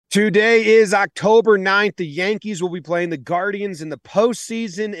Today is October 9th. The Yankees will be playing the Guardians in the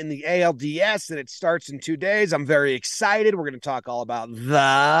postseason in the ALDS, and it starts in 2 days. I'm very excited. We're going to talk all about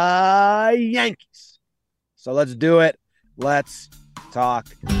the Yankees. So let's do it. Let's talk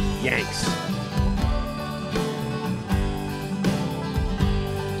Yanks.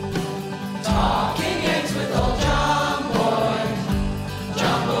 Talking Yanks with old John Boy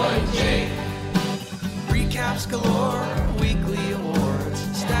and Jake. Recaps galore, weekly awards,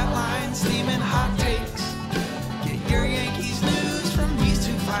 stat lines, steam and hot takes. Get your Yankees news from these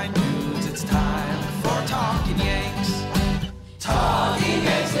two fine dudes. It's time for Talking Yanks. Talking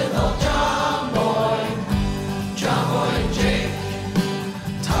Yanks with old John Boy and Jake.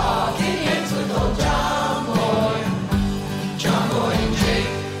 Talking Yanks with old John Boy and Jake.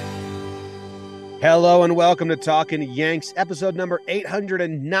 Hello and welcome to Talking Yanks, episode number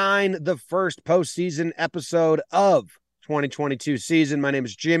 809, the first postseason episode of 2022 season. My name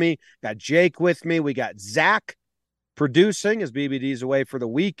is Jimmy. Got Jake with me. We got Zach producing as BBD's away for the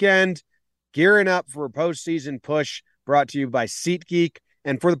weekend, gearing up for a postseason push brought to you by SeatGeek.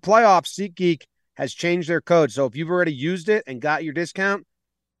 And for the playoffs, SeatGeek has changed their code. So if you've already used it and got your discount,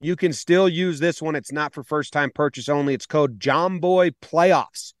 you can still use this one. It's not for first-time purchase only. It's code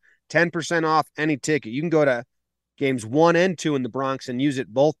JOHNBOYPLAYOFFS. 10% off any ticket. You can go to games 1 and 2 in the Bronx and use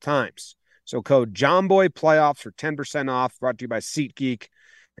it both times. So code JOHNBOYPLAYOFFS for 10% off, brought to you by SeatGeek.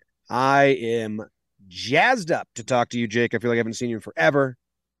 I am jazzed up to talk to you, Jake. I feel like I haven't seen you in forever,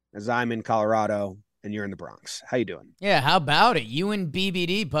 as I'm in Colorado and you're in the Bronx. How you doing? Yeah, how about it? You and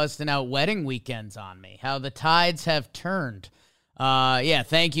BBD busting out wedding weekends on me. How the tides have turned. Yeah,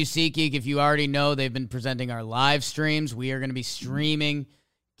 thank you, SeatGeek. If you already know, they've been presenting our live streams. We are going to be streaming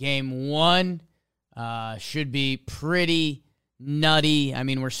Game 1. Should be pretty nutty. I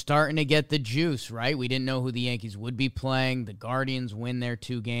mean, we're starting to get the juice, right? We didn't know who the Yankees would be playing. The Guardians win their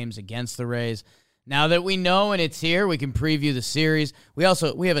 2 games against the Rays. Now that we know and it's here, we can preview the series. We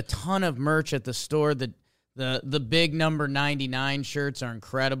have a ton of merch at the store. The big number 99 shirts are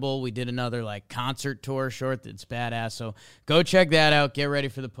incredible. We did another concert tour short that's badass. So go check that out. Get ready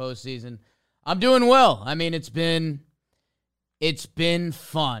for the postseason. I'm doing well. I mean, it's been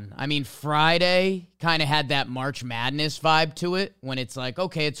fun. I mean, Friday kind of had that March Madness vibe to it when it's like,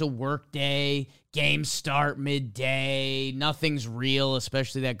 okay, it's a work day, games start midday, nothing's real,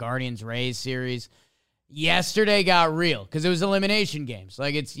 especially that Guardians-Rays series. Yesterday got real because it was elimination games.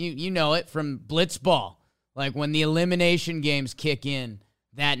 Like, it's you know it from Blitzball. Like, when the elimination games kick in,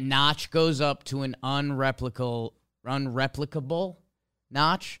 that notch goes up to an unreplicable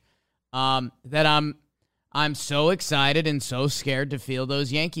notch that I'm so excited and so scared to feel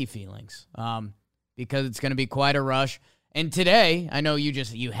those Yankee feelings because it's going to be quite a rush. And today, I know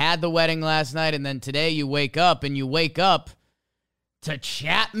you had the wedding last night, and then today you wake up to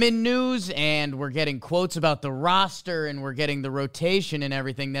Chapman news, and we're getting quotes about the roster, and we're getting the rotation and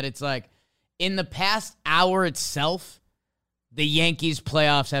everything, that it's like in the past hour itself, the Yankees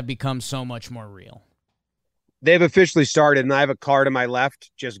playoffs have become so much more real. They've officially started, and I have a car to my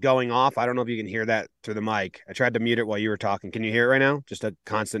left just going off. I don't know if you can hear that through the mic. I tried to mute it while you were talking. Can you hear it right now? Just a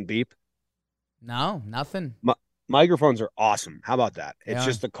constant beep? No, nothing. Microphones are awesome. How about that? It's Yeah.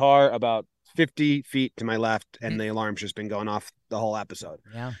 just the car about 50 feet to my left, and the alarm's just been going off the whole episode.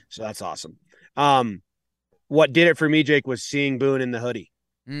 Yeah. So that's awesome. What did it for me, Jake, was seeing Boone in the hoodie.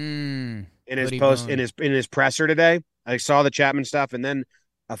 In his Hoodie Boone. in his presser today. I saw the Chapman stuff, and then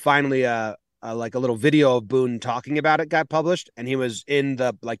finally like a little video of Boone talking about it got published, and he was in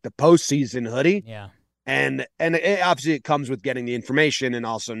the postseason hoodie. Yeah. And obviously it comes with getting the information and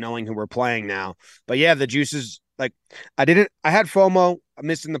also knowing who we're playing now. But yeah, the juices, I had FOMO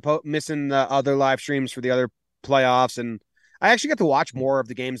missing the other live streams for the other playoffs, and I actually got to watch more of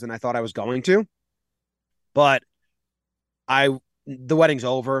the games than I thought I was going to. But the wedding's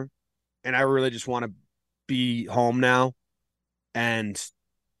over, and I really just want to be home now and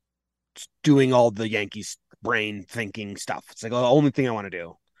doing all the Yankees brain thinking stuff. It's like the only thing I want to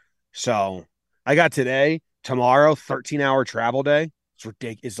do. So I got tomorrow, 13-hour travel day. It's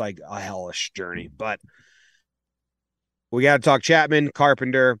ridiculous. It's like a hellish journey, but we got to talk Chapman,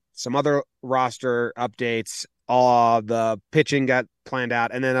 Carpenter, some other roster updates. All the pitching got planned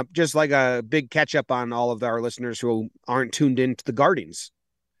out, and then just like a big catch up on all of our listeners who aren't tuned into the Guardians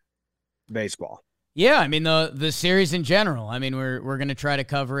baseball. Yeah, I mean, the series in general. I mean, we're going to try to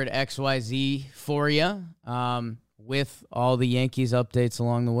cover it XYZ for you with all the Yankees updates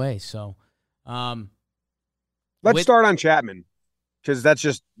along the way. So let's start on Chapman, because that's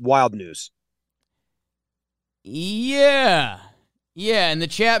just wild news. Yeah, and the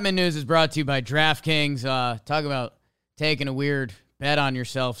Chapman news is brought to you by DraftKings. Talk about taking a weird bet on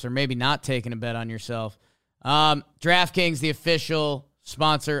yourselves or maybe not taking a bet on yourself. DraftKings, the official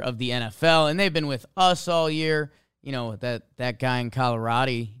sponsor of the NFL, and they've been with us all year. You know, that guy in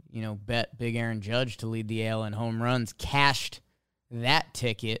Colorado, bet Big Aaron Judge to lead the AL in home runs, cashed that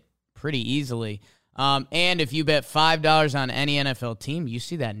ticket pretty easily. And if you bet $5 on any NFL team, you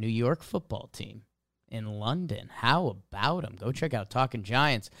see that New York football team in London. How about them? Go check out Talking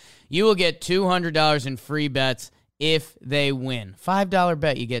Giants. You will get $200 in free bets if they win. $5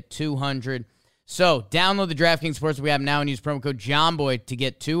 bet, you get $200. So download the DraftKings Sportsbook app now and use promo code JOHNBOY to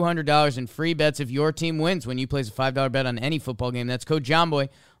get $200 in free bets if your team wins when you place a $5 bet on any football game. That's code JOHNBOY.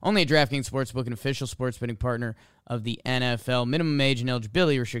 Only at DraftKings Sportsbook, an official sports betting partner of the NFL. Minimum age and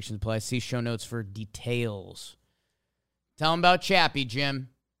eligibility restrictions apply. See show notes for details. Tell them about Chappie, Jim.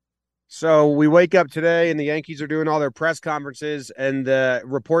 So we wake up today and the Yankees are doing all their press conferences, and the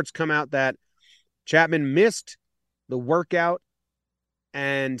reports come out that Chapman missed the workout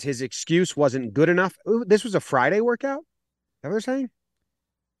and his excuse wasn't good enough. Ooh, this was a Friday workout? Is that what they're saying?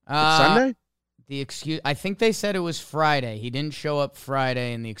 Sunday? The excuse, I think they said it was Friday. He didn't show up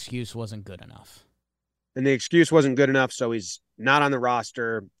Friday, and the excuse wasn't good enough. And the excuse wasn't good enough, so he's not on the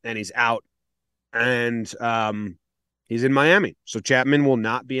roster, and he's out. And he's in Miami. So Chapman will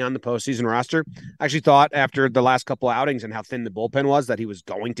not be on the postseason roster. I actually thought after the last couple outings and how thin the bullpen was that he was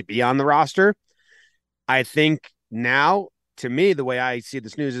going to be on the roster. I think now, to me, the way I see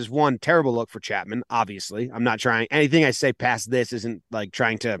this news is one, terrible look for Chapman, obviously. I'm not trying, anything I say past this isn't like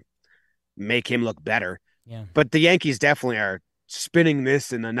trying to make him look better. Yeah. But the Yankees definitely are spinning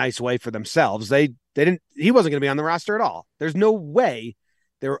this in a nice way for themselves. He wasn't going to be on the roster at all. There's no way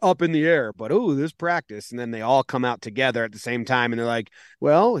they were up in the air, but this practice. And then they all come out together at the same time. And they're like,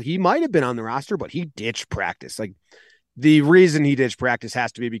 well, he might have been on the roster, but he ditched practice. Like, the reason he ditched practice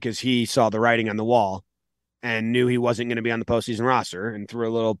has to be because he saw the writing on the wall and knew he wasn't going to be on the postseason roster and threw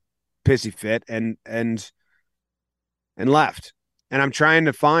a little pissy fit and left. And I'm trying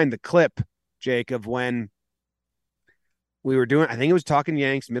to find the clip, Jake, of when we were doing, I think it was Talking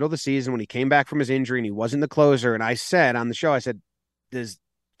Yanks, middle of the season, when he came back from his injury and he wasn't the closer. And I said on the show, I said,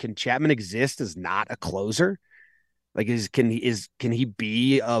 can Chapman exist as not a closer? Like, can he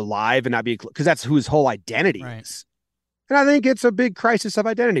be alive and not be, because that's who his whole identity is. And I think it's a big crisis of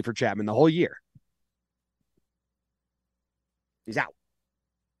identity for Chapman the whole year. He's out.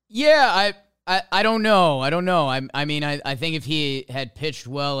 Yeah, I don't know. I mean, I think if he had pitched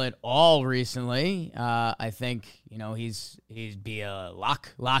well at all recently, I think, he'd be a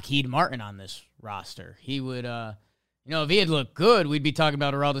Lockheed Martin on this roster. He would, if he had looked good, we'd be talking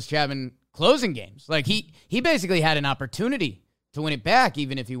about Aroldis Chapman closing games. Like, he basically had an opportunity to win it back,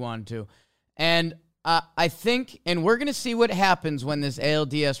 even if he wanted to. And I think, and we're going to see what happens when this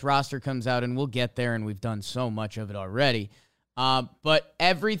ALDS roster comes out, and we'll get there, and we've done so much of it already. But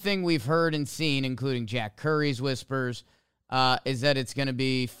everything we've heard and seen, including Jack Curry's whispers, is that it's going to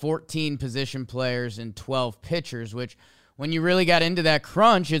be 14 position players and 12 pitchers, which when you really got into that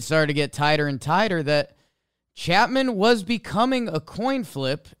crunch, it started to get tighter and tighter, that Chapman was becoming a coin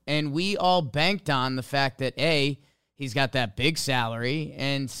flip, and we all banked on the fact that A, he's got that big salary,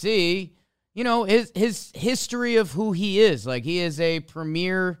 and C, his history of who he is. Like, he is a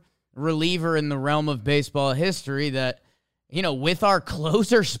premier reliever in the realm of baseball history that, with our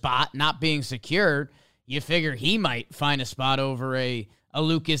closer spot not being secured, you figure he might find a spot over a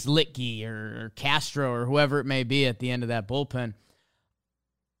Lucas Litke or Castro or whoever it may be at the end of that bullpen.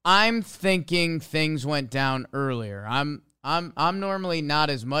 I'm thinking things went down earlier. I'm normally not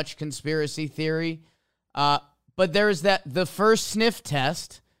as much conspiracy theory, but there's the first sniff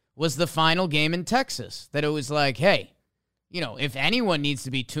test was the final game in Texas, that it was like, hey, if anyone needs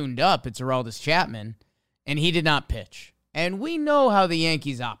to be tuned up, it's Aroldis Chapman, and he did not pitch. And we know how the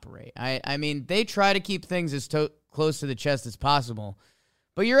Yankees operate. I mean, they try to keep things as close to the chest as possible.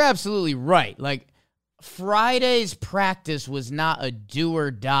 But you're absolutely right. Like, Friday's practice was not a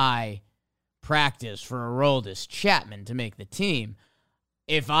do-or-die practice for Aroldis Chapman to make the team.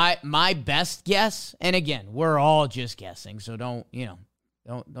 My best guess, and again, we're all just guessing, so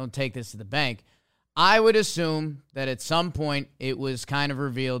don't take this to the bank. I would assume that at some point it was kind of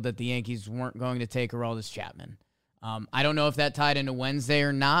revealed that the Yankees weren't going to take Aroldis Chapman. I don't know if that tied into Wednesday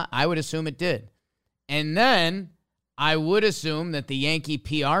or not. I would assume it did. And then I would assume that the Yankee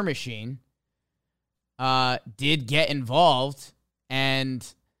PR machine did get involved, and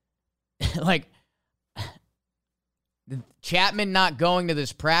like Chapman not going to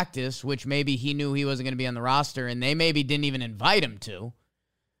this practice, which maybe he knew he wasn't going to be on the roster, and they maybe didn't even invite him to.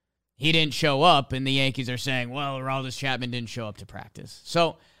 He didn't show up, and the Yankees are saying, well, Aroldis Chapman didn't show up to practice.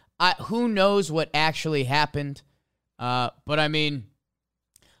 So who knows what actually happened? But I mean,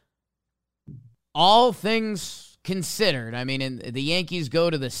 all things considered, I mean, the Yankees go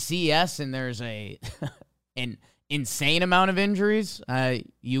to the CS and there's an insane amount of injuries.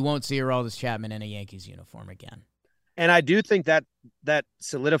 You won't see Aroldis Chapman in a Yankees uniform again. And I do think that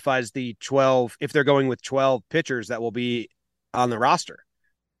solidifies the 12, if they're going with 12 pitchers that will be on the roster.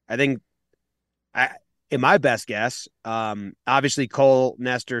 I think, in my best guess, obviously Cole,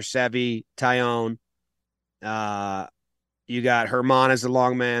 Nestor, Sevy, Taillon. You got Herman as the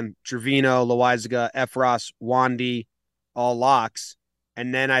long man, Trevino, Loaizaga, Efros, Wandy, all locks.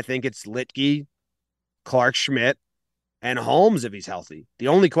 And then I think it's Litke, Clark Schmidt, and Holmes if he's healthy. The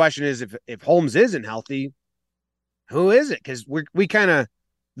only question is if Holmes isn't healthy, who is it? Because we kind of,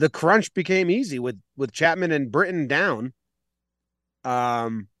 the crunch became easy with Chapman and Britton down,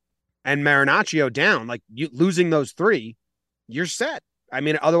 and Marinaccio down. Like, you losing those three, you're set. I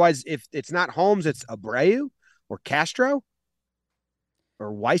mean, otherwise, if it's not Holmes, it's Abreu or Castro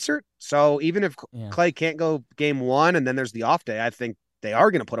or Weissert. So even if Clay can't go game one and then there's the off day, I think they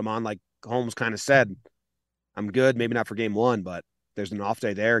are going to put him on, like Holmes kind of said. I'm good, maybe not for game one, but there's an off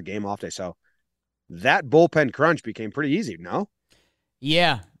day there, game off day. So that bullpen crunch became pretty easy, no?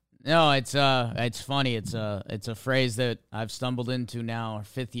 Yeah. No, it's funny. It's a phrase that I've stumbled into now, our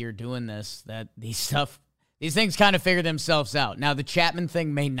 5th year doing this, that these things kind of figure themselves out. Now, the Chapman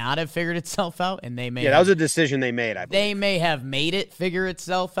thing may not have figured itself out, and they may that was a decision they made, I believe. They may have made it figure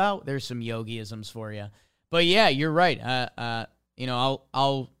itself out. There's some Yogi-isms for you. But yeah, you're right.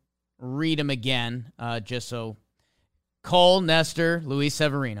 I'll read them again, just so. Cole, Nestor, Luis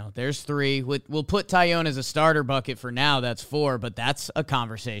Severino. There's 3. We'll put Taillon as a starter bucket for now. That's 4, but that's a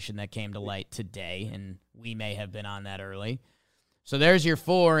conversation that came to light today, and we may have been on that early. So there's your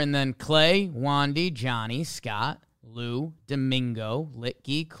 4, and then Clay, Wandy, Johnny, Scott, Lou, Domingo,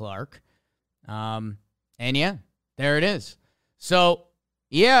 Litke, Clark. And yeah, there it is. So,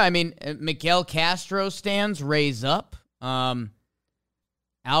 yeah, I mean, Miguel Castro stands, raise up. Albert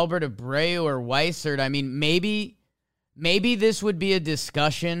Abreu or Weissert. I mean, maybe this would be a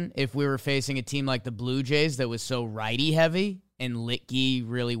discussion if we were facing a team like the Blue Jays that was so righty heavy and Litke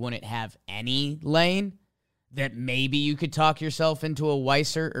really wouldn't have any lane, that maybe you could talk yourself into a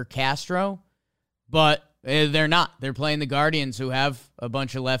Weissert or Castro, but they're not. They're playing the Guardians, who have a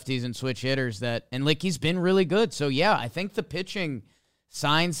bunch of lefties and switch hitters and Litke's been really good. So yeah, I think the pitching,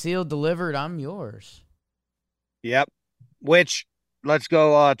 signed, sealed, delivered, I'm yours. Yep. Which, let's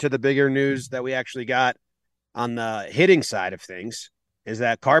go to the bigger news that we actually got on the hitting side of things, is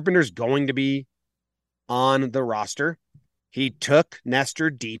that Carpenter's going to be on the roster. He took Nestor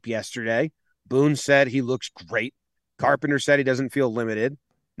deep yesterday. Boone said he looks great. Carpenter said he doesn't feel limited.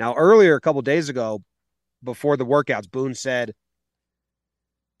 Now, earlier, a couple days ago, before the workouts, Boone said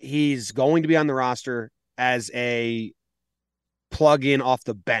he's going to be on the roster as a plug-in off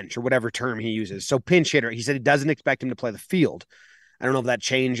the bench, or whatever term he uses. So pinch hitter. He said he doesn't expect him to play the field. I don't know if that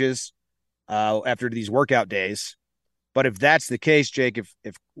changes after these workout days. But if that's the case, Jake,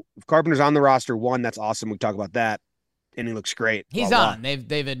 if Carpenter's on the roster, 1, that's awesome. We talk about that. And he looks great. He's on.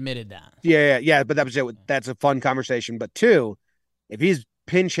 They've admitted that. Yeah. But that was it. That's a fun conversation. But 2, if he's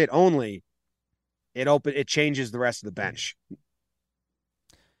pinch hit only, it changes the rest of the bench.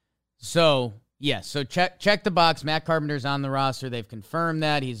 So yeah. So check the box. Matt Carpenter's on the roster. They've confirmed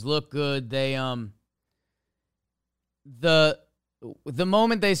that he's looked good. They the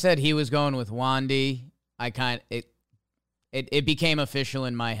moment they said he was going with Wandy, It became official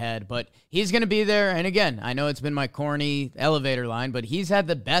in my head, but he's going to be there. And again, I know it's been my corny elevator line, but he's had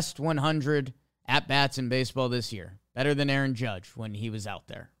the best 100 at-bats in baseball this year. Better than Aaron Judge when he was out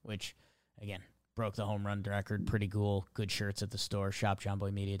there, which, again, broke the home run record. Pretty cool. Good shirts at the store.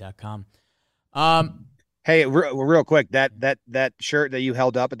 ShopJohnBoyMedia.com. Hey, real quick, that shirt that you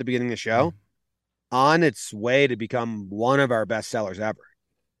held up at the beginning of the show, on its way to become one of our best sellers ever.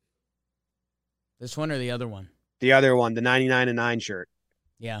 This one or the other one? The other one, the 99-9 shirt.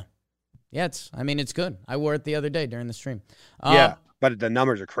 Yeah. Yeah, it's good. I wore it the other day during the stream. Yeah, but the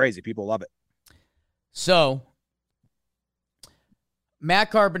numbers are crazy. People love it. So, Matt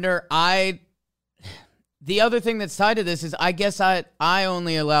Carpenter, the other thing that's tied to this is I guess I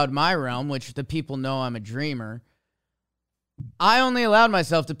only allowed my realm, which the people know I'm a dreamer. I only allowed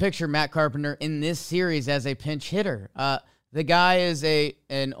myself to picture Matt Carpenter in this series as a pinch hitter. The guy is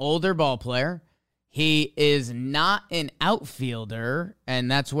an older ball player. He is not an outfielder,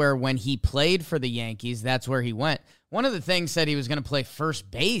 and that's where when he played for the Yankees, that's where he went. One of the things said he was going to play first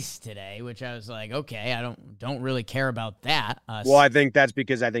base today, which I was like, okay, I don't really care about that. Well, I think that's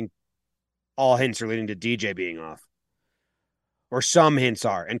because I think all hints are leading to DJ being off, or some hints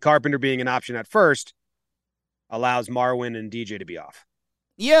are, and Carpenter being an option at first allows Marwin and DJ to be off.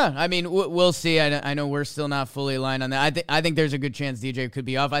 Yeah, I mean, we'll see. I know we're still not fully aligned on that. I think there's a good chance DJ could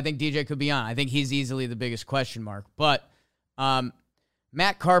be off. I think DJ could be on. I think he's easily the biggest question mark. But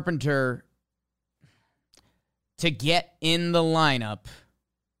Matt Carpenter, to get in the lineup,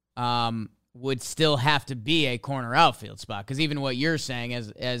 would still have to be a corner outfield spot. Because even what you're saying,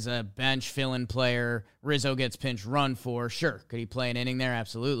 as a bench fill-in player, Rizzo gets pinch run for, sure. Could he play an inning there?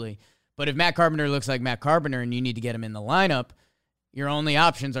 Absolutely. But if Matt Carpenter looks like Matt Carpenter and you need to get him in the lineup, your only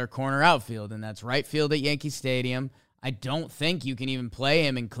options are corner outfield, and that's right field at Yankee Stadium. I don't think you can even play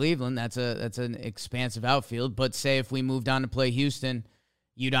him in Cleveland. That's an expansive outfield. But say if we moved on to play Houston,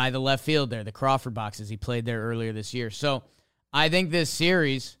 you'd eye the left field there, the Crawford boxes. He played there earlier this year. So I think this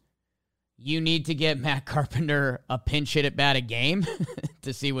series, you need to get Matt Carpenter a pinch hit at bat a game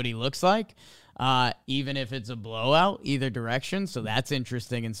to see what he looks like, even if it's a blowout either direction. So that's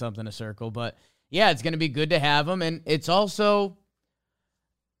interesting and something to circle. But, yeah, it's going to be good to have him. And it's also,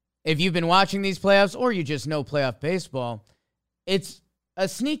 if you've been watching these playoffs or you just know playoff baseball, it's a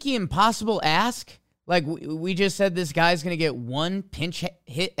sneaky impossible ask. Like, we just said this guy's going to get one pinch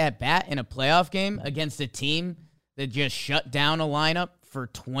hit at bat in a playoff game against a team that just shut down a lineup for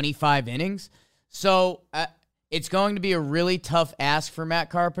 25 innings. So it's going to be a really tough ask for Matt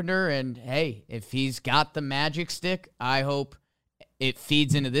Carpenter. And, hey, if he's got the magic stick, I hope it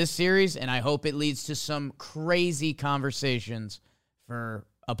feeds into this series, and I hope it leads to some crazy conversations for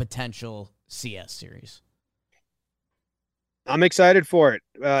a potential CS series. I'm excited for it,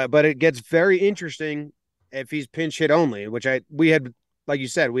 but it gets very interesting if he's pinch hit only, which we had, like you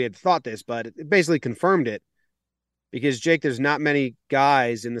said, we had thought this, but it basically confirmed it. Because, Jake, there's not many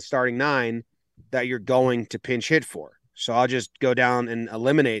guys in the starting 9 that you're going to pinch hit for. So I'll just go down and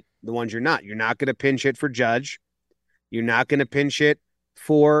eliminate the ones you're not. You're not going to pinch hit for Judge. You're not going to pinch hit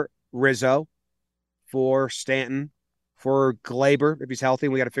for Rizzo, for Stanton, for Glaber, if he's healthy.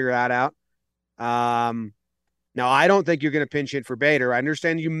 We got to figure that out. Now, I don't think you're going to pinch hit for Bader. I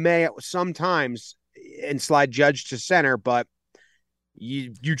understand you may sometimes and slide Judge to center, but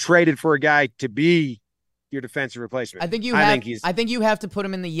you traded for a guy to be your defensive replacement. I think you have to put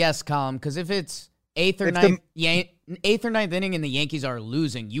him in the yes column, because if it's eighth or ninth inning and the Yankees are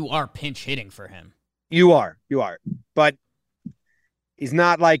losing, you are pinch hitting for him. You are. But he's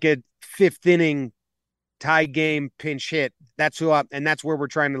not like a 5th inning tie game pinch hit. That's that's where we're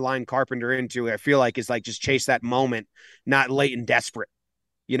trying to line Carpenter into. I feel like is like just chase that moment, not late and desperate.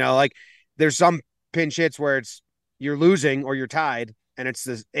 Like there's some pinch hits where it's you're losing or you're tied and it's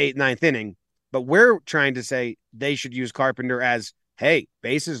the 8th, 9th inning. But we're trying to say they should use Carpenter as, hey,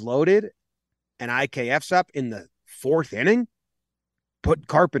 bases loaded and IKF's up in the 4th inning. Put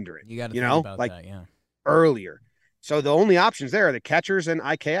Carpenter in. You got to think about like that, yeah. Earlier. So the only options there are the catchers and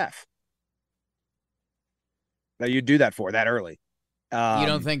IKF. That you do that for that early. You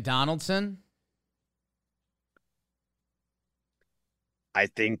don't think Donaldson? I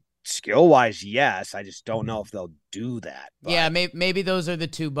think skill-wise, yes. I just don't know if they'll do that. But. Yeah, maybe those are the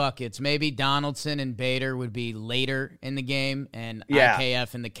 2 buckets. Maybe Donaldson and Bader would be later in the game, and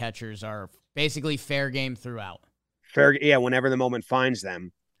IKF and the catchers are basically fair game throughout. Whenever the moment finds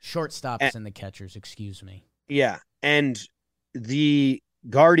them. Shortstops and the catchers, excuse me. Yeah, and the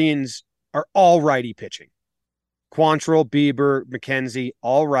Guardians are all righty pitching. Quantrill, Bieber, McKenzie,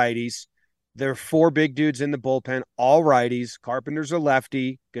 all righties. There are 4 big dudes in the bullpen, all righties. Carpenter's a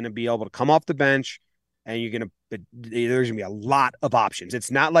lefty, going to be able to come off the bench, and there's going to be a lot of options.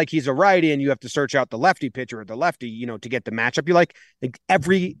 It's not like he's a righty and you have to search out the lefty pitcher or the lefty, to get the matchup you like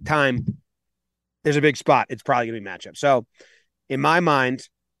every time there's a big spot, it's probably going to be matchup. So in my mind,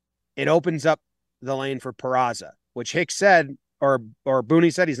 it opens up the lane for Peraza, which Hicks said, or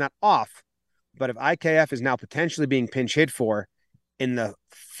Booney said he's not off. But if IKF is now potentially being pinch hit for in the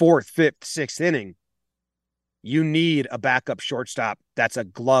 4th, 5th, 6th inning, you need a backup shortstop that's a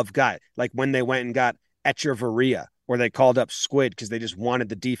glove guy. Like when they went and got Echeverria, or they called up Squid because they just wanted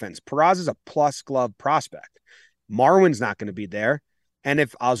the defense. Peraza's a plus glove prospect. Marwin's not going to be there. And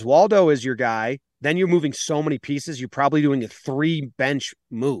if Oswaldo is your guy, then you're moving so many pieces, you're probably doing a 3-bench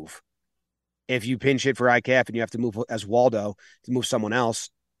move. If you pinch hit for IKF and you have to move Oswaldo to move someone else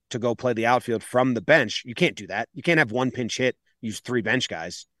to go play the outfield from the bench, you can't do that. You can't have 1 pinch hit, use 3 bench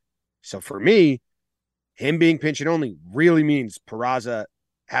guys. So for me, him being pinch hit only really means Peraza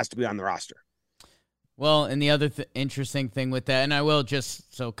has to be on the roster. Well, and the other interesting thing with that, and I will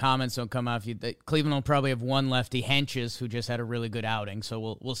just so comments don't come off you, that Cleveland will probably have one lefty, Henches, who just had a really good outing.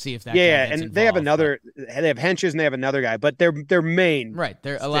 So we'll see if that. Yeah, and involved. They have Henches and they have another guy, but their main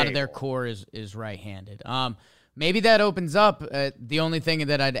a lot of their core is right-handed. Maybe that opens up. The only thing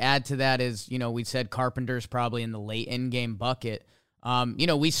that I'd add to that is, we said Carpenter's probably in the late in-game bucket.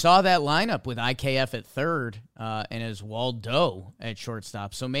 We saw that lineup with IKF at third and as Waldo at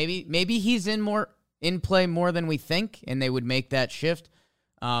shortstop. So maybe he's in play more than we think, and they would make that shift.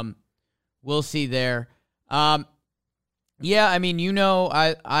 We'll see there. I've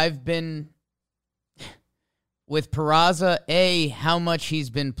been with Peraza, A, how much he's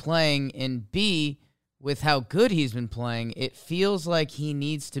been playing, and B, with how good he's been playing, it feels like he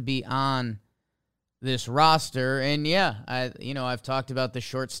needs to be on this roster. And I've talked about the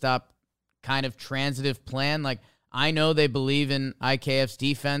shortstop kind of transitive plan. Like, I know they believe in IKF's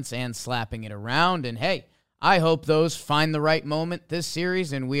defense and slapping it around. And hey, I hope those find the right moment this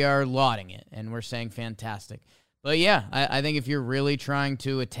series, and we are lauding it, and we're saying fantastic. But yeah, I think if you're really trying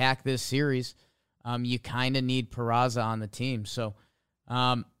to attack this series, you kind of need Peraza on the team. So,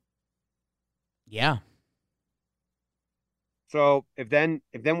 yeah. So if then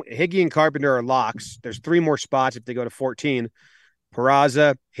Higgy and Carpenter are locks, there's 3 more spots if they go to 14.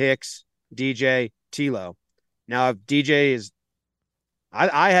 Peraza, Hicks, DJ, Tilo. Now, if DJ is,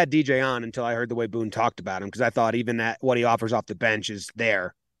 I had DJ on until I heard the way Boone talked about him, because I thought even that what he offers off the bench is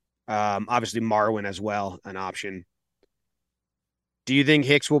there. Obviously Marwin as well, an option. Do you think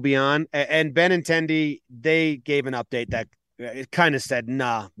Hicks will be on? And Benintendi, they gave an update that it kind of said,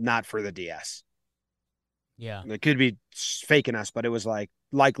 nah, not for the DS. Yeah. It could be faking us, but it was like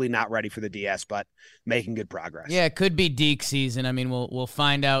likely not ready for the DS, but making good progress. Yeah, it could be Deke season. I mean, we'll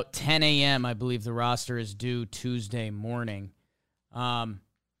find out 10 a.m. I believe the roster is due Tuesday morning. Hicks,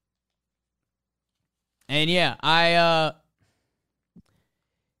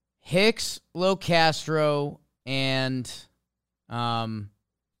 Locastro, and Marwin,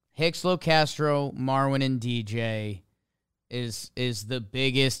 and DJ is the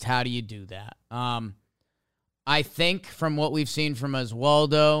biggest. How do you do that? I think from what we've seen from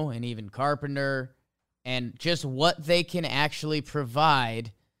Oswaldo and even Carpenter and just what they can actually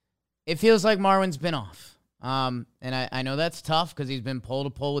provide, it feels like Marwin's been off. And I know that's tough because he's been pole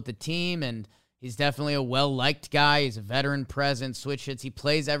to pole with the team, and he's definitely a well-liked guy. He's a veteran presence, switch hits. He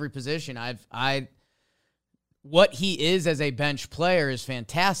plays every position. What he is as a bench player is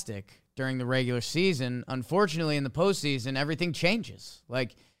fantastic during the regular season. Unfortunately, in the postseason, everything changes.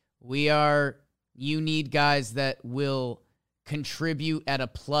 Like, you need guys that will contribute at a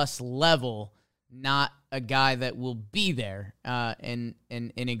plus level, not a guy that will be there and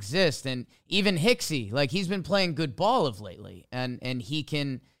exist. And even Hicksy, like, he's been playing good ball of lately, and he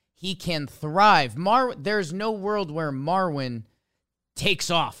can thrive. There's no world where Marwin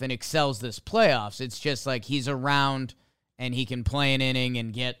takes off and excels this playoffs. It's just like he's around and he can play an inning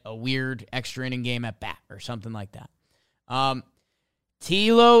and get a weird extra inning game at bat or something like that.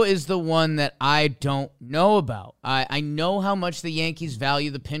 Tilo is the one that I don't know about. I know how much the Yankees value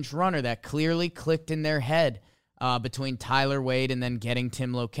the pinch runner. That clearly clicked in their head between Tyler Wade and then getting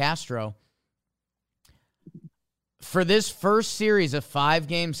Tim Locastro. For this first series, a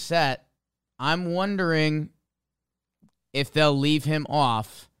 5-game set, I'm wondering if they'll leave him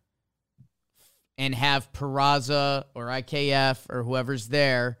off and have Peraza or IKF or whoever's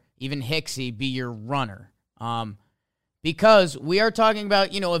there, even Hicksy, be your runner. Because we are talking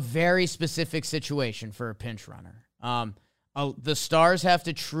about, a very specific situation for a pinch runner. The stars have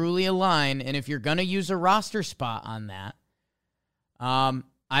to truly align, and if you're going to use a roster spot on that,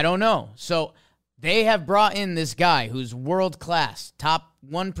 I don't know. So they have brought in this guy who's world-class, top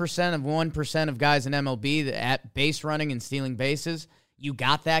 1% of 1% of guys in MLB at base running and stealing bases. You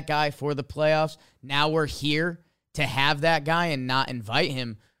got that guy for the playoffs. Now we're here to have that guy and not invite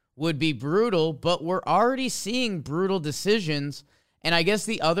him would be brutal, but we're already seeing brutal decisions. And I guess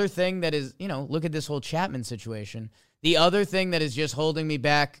the other thing that is, look at this whole Chapman situation. The other thing that is just holding me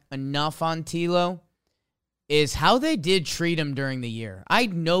back enough on Tilo is how they did treat him during the year. I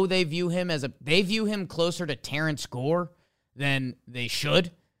know they view him closer to Terrence Gore than they should.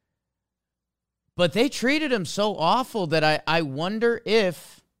 But they treated him so awful that I wonder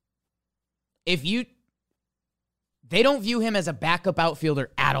if they don't view him as a backup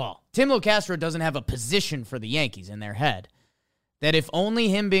outfielder at all. Tim Locastro doesn't have a position for the Yankees in their head. That if only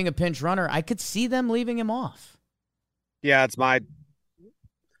him being a pinch runner, I could see them leaving him off. Yeah,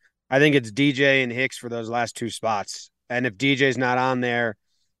 I think it's DJ and Hicks for those last 2 spots. And if DJ's not on there,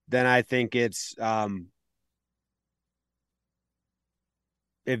 then I think it's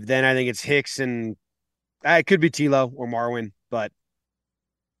Hicks and it could be Tilo or Marwin, but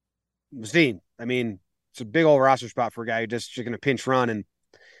we'll see. I mean, it's a big old roster spot for a guy who just going to pinch run. And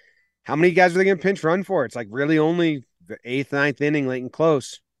how many guys are they going to pinch run for? It's like really only the 8th, 9th inning, late and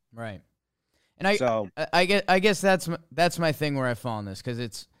close. Right. And I guess that's my thing where I fall on this, because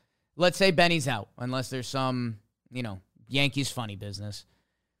it's, let's say Benny's out, unless there's some, Yankees funny business.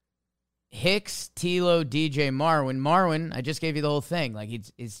 Hicks, Tilo, DJ, Marwin. Marwin, I just gave you the whole thing. Like,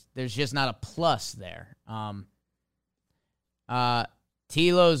 there's just not a plus there.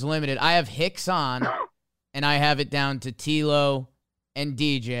 Tilo's limited. I have Hicks on, and I have it down to Tilo and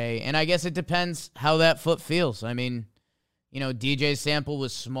DJ. And I guess it depends how that foot feels. I mean, DJ's sample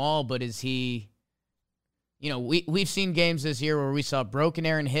was small, but is he... we've seen games this year where we saw broken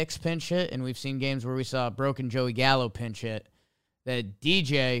Aaron Hicks pinch hit, and we've seen games where we saw broken Joey Gallo pinch hit. That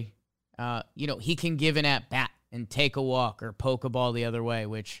DJ, he can give an at-bat and take a walk or poke a ball the other way,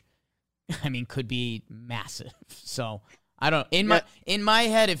 which, could be massive. So, I don't in my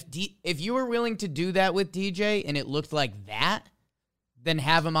head, if you were willing to do that with DJ and it looked like that, then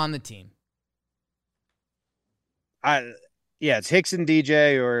have him on the team. It's Hicks and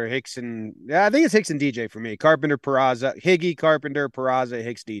DJ or Hicks and... I think it's Hicks and DJ for me. Carpenter, Peraza, Higgy, Carpenter, Peraza,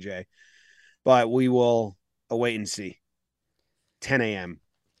 Hicks, DJ. But we will await and see. 10 a.m.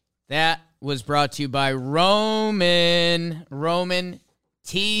 That was brought to you by Roman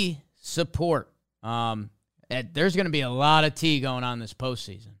Tea Support. There's going to be a lot of tea going on this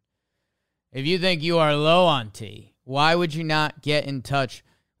postseason. If you think you are low on tea, why would you not get in touch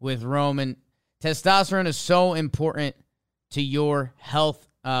with Roman? Testosterone is so important to your health,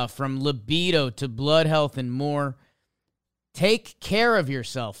 from libido to blood health and more. Take care of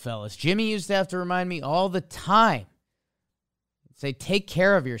yourself, fellas. Jimmy used to have to remind me all the time. Say, take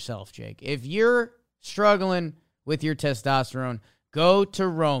care of yourself, Jake. If you're struggling with your testosterone, go to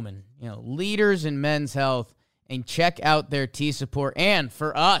Roman, leaders in men's health, and check out their tea support. And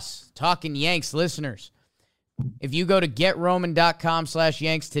for us, Talking Yanks listeners, if you go to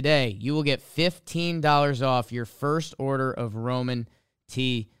GetRoman.com/Yanks today, you will get $15 off your first order of Roman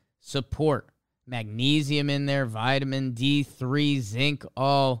Tea Support. Magnesium in there, vitamin D3, zinc,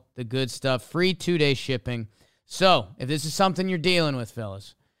 all the good stuff. Free 2-day shipping. So, if this is something you're dealing with,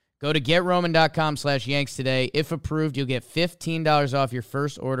 fellas, go to GetRoman.com/Yanks today. If approved, you'll get $15 off your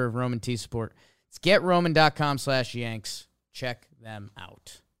first order of Roman Tea Support. It's GetRoman.com/Yanks. Check them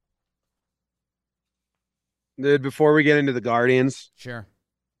out. Dude, before we get into the Guardians, Sure.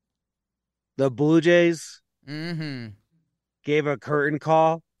 The Blue Jays gave a curtain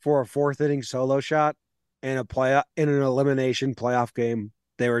call for a fourth inning solo shot in an elimination playoff game.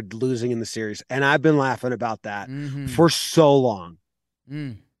 They were losing in the series, and I've been laughing about that for so long.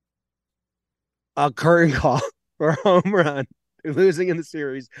 A curtain call for a home run, losing in the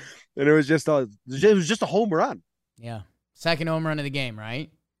series, and it was just a home run. Yeah, second home run of the game, right?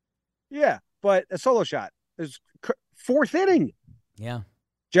 Yeah, but a solo shot. It was fourth inning. Yeah.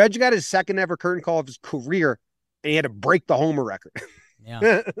 Judge got his second ever curtain call of his career, and he had to break the homer record.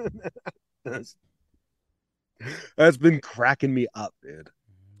 Yeah. That's been cracking me up, dude.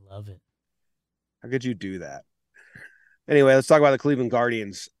 Love it. How could you do that? Anyway, let's talk about the Cleveland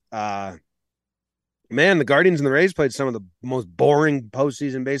Guardians. Man, the Guardians and the Rays played some of the most boring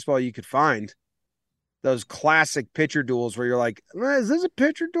postseason baseball you could find. Those classic pitcher duels where you're like, is this a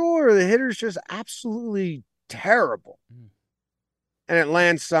pitcher duel or the hitter's just absolutely terrible? And it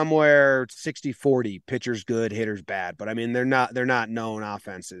lands somewhere 60-40. Pitcher's good, hitter's bad. But they're not known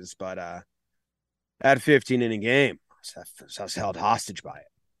offenses. But that 15-inning game, I was held hostage by it.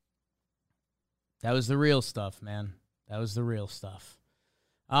 That was the real stuff, man. That was the real stuff.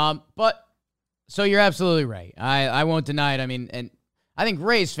 But so you're absolutely right. I won't deny it. And I think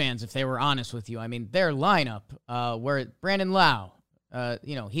Rays fans, if they were honest with you, their lineup, where Brandon Lau,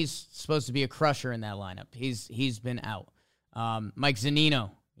 he's supposed to be a crusher in that lineup. He's been out. Mike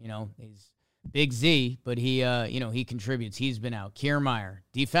Zunino, he's Big Z, but he contributes. He's been out. Kiermaier,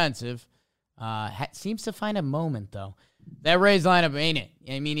 defensive, seems to find a moment though. That Rays lineup ain't it.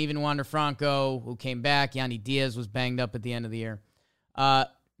 Even Wander Franco, who came back, Yandy Diaz was banged up at the end of the year.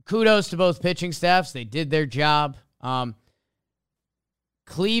 Kudos to both pitching staffs. They did their job.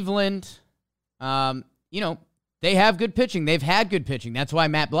 Cleveland, they have good pitching. They've had good pitching. That's why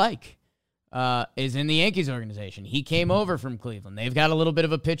Matt Blake is in the Yankees organization. He came over from Cleveland. They've got a little bit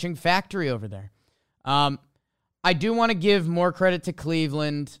of a pitching factory over there. I do want to give more credit to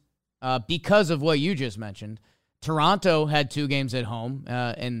Cleveland because of what you just mentioned. Toronto had 2 games at home,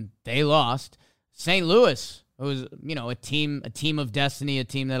 and they lost. St. Louis, who was, a team of destiny, a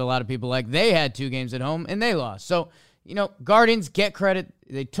team that a lot of people like, they had 2 games at home, and they lost. So, Guardians get credit.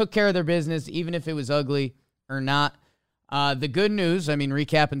 They took care of their business, even if it was ugly or not. The good news,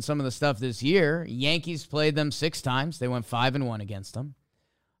 recapping some of the stuff this year, Yankees played them 6 times. They went 5-1 against them.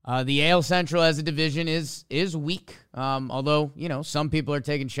 The AL Central as a division is weak, although, some people are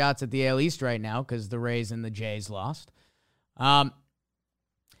taking shots at the AL East right now because the Rays and the Jays lost.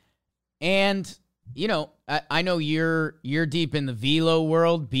 And I know you're deep in the velo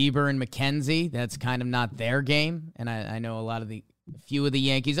world, Bieber and McKenzie. That's kind of not their game. And I know a few of the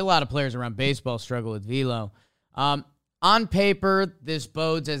Yankees, a lot of players around baseball struggle with velo. On paper, this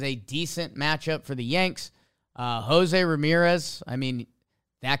bodes as a decent matchup for the Yanks. Jose Ramirez, I mean,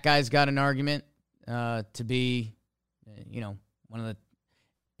 that guy's got an argument to be, one of the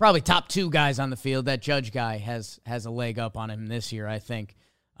probably top 2 guys on the field. That Judge guy has a leg up on him this year, I think.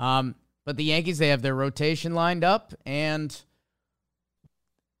 But the Yankees, they have their rotation lined up, and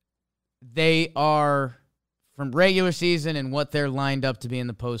they are, from regular season and what they're lined up to be in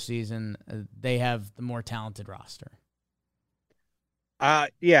the postseason, they have the more talented roster.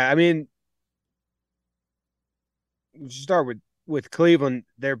 Yeah, I mean, start with Cleveland.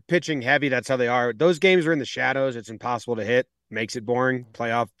 They're pitching heavy. That's how they are. Those games are in the shadows. It's impossible to hit. Makes it boring.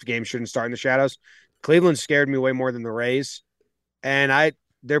 Playoff games shouldn't start in the shadows. Cleveland scared me way more than the Rays. And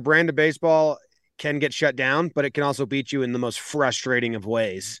their brand of baseball can get shut down, but it can also beat you in the most frustrating of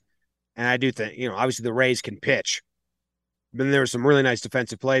ways. And I do think, obviously the Rays can pitch. But then there were some really nice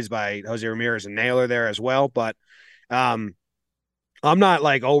defensive plays by Jose Ramirez and Naylor there as well. But I'm not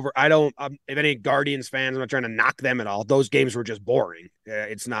like if any Guardians fans, I'm not trying to knock them at all. Those games were just boring.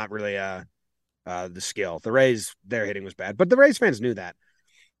 It's not really the skill. The Rays, their hitting was bad, but the Rays fans knew that.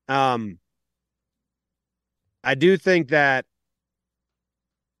 I do think that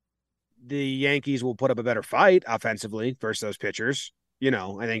the Yankees will put up a better fight offensively versus those pitchers.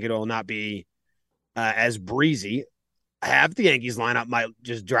 I think it'll not be as breezy. Half the Yankees lineup might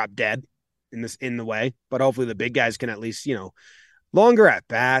just drop dead in the way, but hopefully the big guys can at least, longer at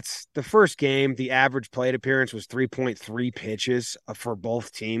bats. The first game, the average plate appearance was 3.3 pitches for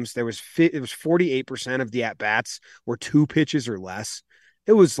both teams. It was 48% of the at bats were 2 pitches or less.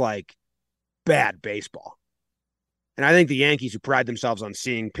 It was like bad baseball. And I think the Yankees, who pride themselves on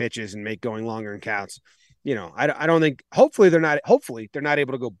seeing pitches and going longer in counts, I don't think. Hopefully they're not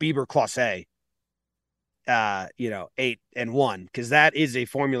able to go Bieber Clase, 8-1, because that is a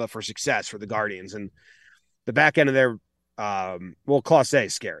formula for success for the Guardians. And the back end of their Clase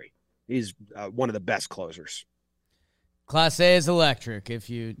is scary. He's one of the best closers. Clase is electric. If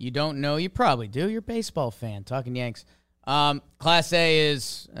you don't know, you probably do. You're a baseball fan. Talking Yanks. Class A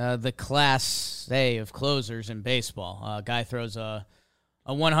is the Class A of closers in baseball. Guy throws a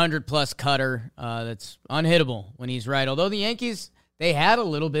 100-plus cutter that's unhittable when he's right. Although the Yankees, they had a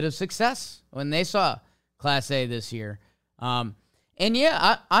little bit of success when they saw Class A this year. I'm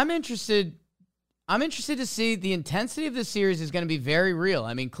interested to see. The intensity of this series is going to be very real.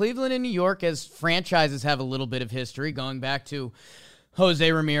 I mean, Cleveland and New York as franchises have a little bit of history going back to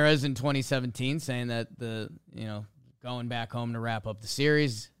Jose Ramirez in 2017 saying that going back home to wrap up the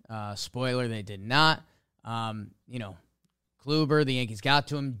series. Spoiler, they did not. Kluber, the Yankees got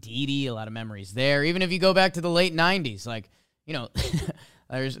to him. Didi, a lot of memories there. Even if you go back to the late 90s,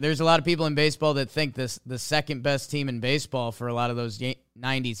 there's a lot of people in baseball that think the second best team in baseball for a lot of those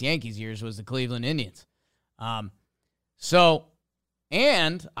 90s Yankees years was the Cleveland Indians. And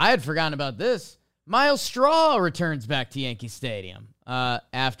I had forgotten about this. Miles Straw returns back to Yankee Stadium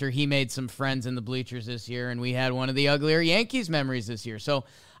after he made some friends in the bleachers this year, and we had one of the uglier Yankees memories this year. So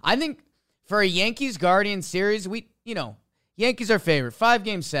I think for a Yankees-Guardians series, Yankees are favorite.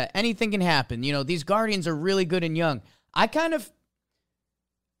 5-game set. Anything can happen. These Guardians are really good and young.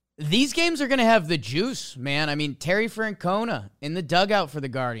 These games are going to have the juice, man. I mean, Terry Francona in the dugout for the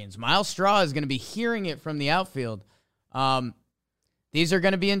Guardians. Miles Straw is going to be hearing it from the outfield. These are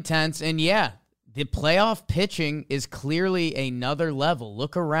going to be intense, and the playoff pitching is clearly another level.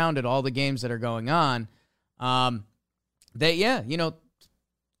 Look around at all the games that are going on. This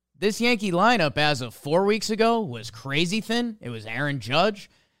Yankee lineup as of 4 weeks ago was crazy thin. It was Aaron Judge.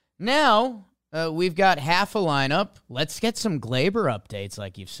 Now we've got half a lineup. Let's get some Glaber updates,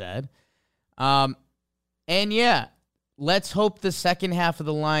 like you've said. Let's hope the second half of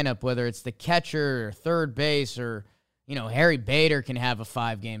the lineup, whether it's the catcher or third base or Harry Bader, can have a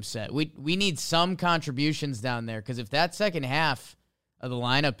 5-game set. We need some contributions down there, because if that second half of the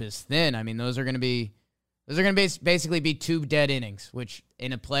lineup is thin, I mean, those are going to basically be 2 dead innings, which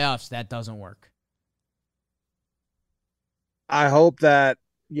in a playoffs, that doesn't work. I hope that,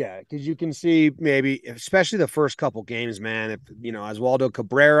 because you can see maybe, especially the first couple games, man, if, Oswaldo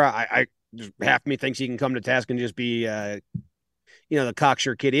Cabrera, I just half me thinks he can come to task and just be, the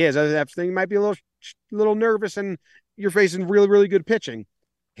cocksure kid he is. I think he might be a little nervous, and you're facing really, really good pitching.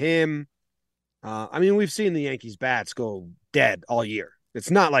 Him, we've seen the Yankees bats go dead all year.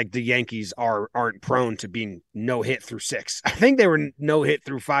 It's not like the Yankees aren't prone to being no hit through 6. I think they were no hit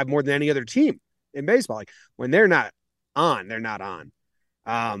through 5 more than any other team in baseball. Like, when they're not on, they're not on.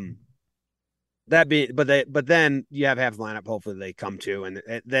 but then you have half the lineup. Hopefully they come to and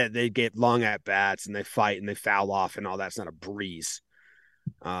they get long at bats and they fight and they foul off and all that's not a breeze.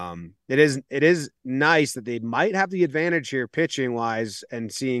 It is nice that they might have the advantage here pitching wise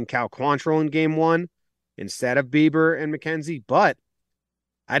and seeing Cal Quantrill in game one instead of Bieber and McKenzie. But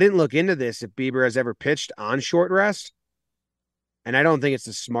I didn't look into this if Bieber has ever pitched on short rest, and I don't think it's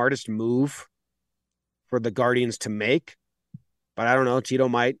the smartest move for the Guardians to make. But I don't know. Tito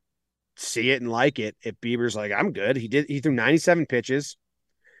might see it and like it if Bieber's like, I'm good. He threw 97 pitches.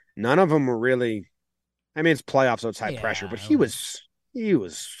 None of them were really. I mean, it's playoffs, so it's high pressure, but he was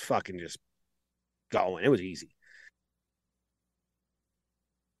fucking just going. It was easy.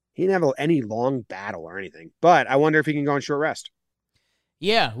 He didn't have any long battle or anything, but I wonder if he can go on short rest.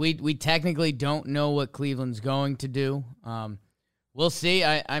 Yeah, we technically don't know what Cleveland's going to do. We'll see.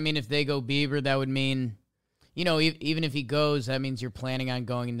 I mean, if they go Bieber, that would mean, even if he goes, that means you're planning on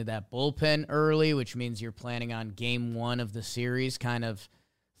going into that bullpen early, which means you're planning on game one of the series, kind of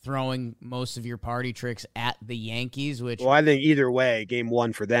throwing most of your party tricks at the Yankees, which... Well, I think either way, game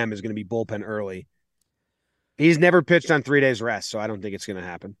one for them is going to be bullpen early. He's never pitched on 3 days rest, so I don't think it's going to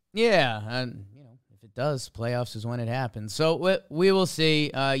happen. Yeah, and if it does, playoffs is when it happens. So we will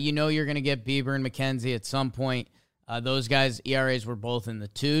see. You're going to get Bieber and McKenzie at some point. Those guys' ERAs were both in the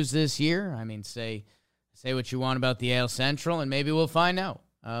twos this year. I mean, say what you want about the AL Central, and maybe we'll find out.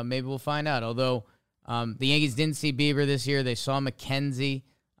 Although the Yankees didn't see Bieber this year, they saw McKenzie.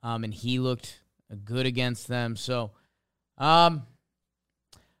 And he looked good against them. So, I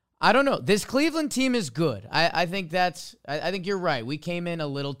don't know. This Cleveland team is good. I think you're right. We came in a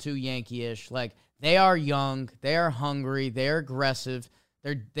little too Yankee-ish. Like, they are young. They are hungry. They are aggressive.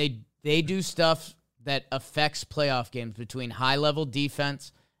 They do stuff that affects playoff games between high-level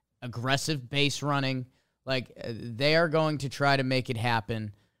defense, aggressive base running. Like, they are going to try to make it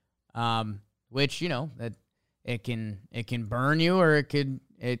happen, which, that it can burn you or it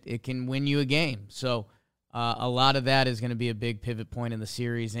can win you a game. So a lot of that is going to be a big pivot point in the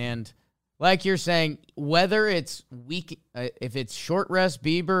series. And like you're saying, whether it's if it's short rest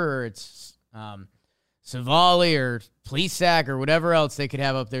Bieber or it's Savali or Plesac or whatever else they could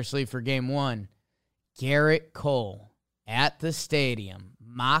have up their sleeve for game one, Garrett Cole at the stadium,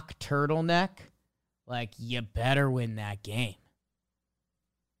 mock turtleneck, like, you better win that game.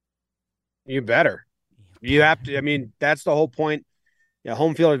 You better. You have to. I mean, that's the whole point. Yeah,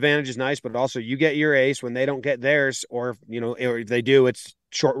 home field advantage is nice, but also you get your ace when they don't get theirs, or if they do, it's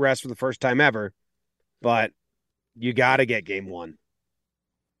short rest for the first time ever. But you got to get game one.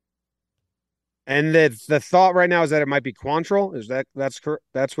 And the thought right now is that it might be Quantrill. Is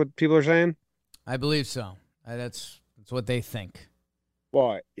that's what people are saying? I believe so. That's what they think.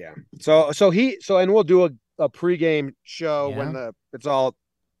 Well, yeah. So and we'll do a pregame show when it's all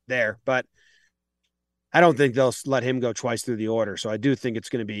there, but I don't think they'll let him go twice through the order. So I do think it's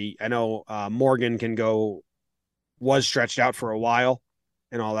going to be, I know Morgan was stretched out for a while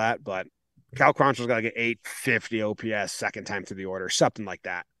and all that, but Cal Quantrill's got to get 850 OPS second time through the order, something like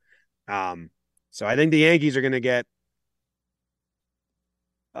that. So I think the Yankees are going to get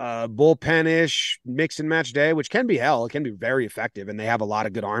bullpen-ish mix and match day, which can be hell. It can be very effective, and they have a lot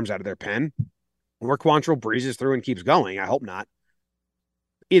of good arms out of their pen. Where Quantrill breezes through and keeps going, I hope not.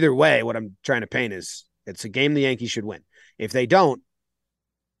 Either way, what I'm trying to paint is it's a game the Yankees should win. If they don't,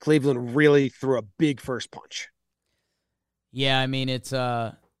 Cleveland really threw a big first punch. Yeah, I mean, it's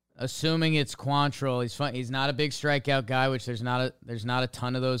assuming it's Quantrill. He's fun. He's not a big strikeout guy, which there's not a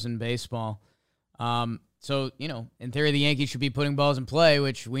ton of those in baseball. So, in theory, the Yankees should be putting balls in play,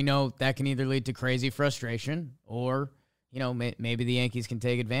 which we know that can either lead to crazy frustration or, maybe the Yankees can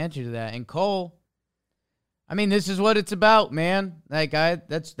take advantage of that. And Cole, I mean, this is what it's about, man. Like,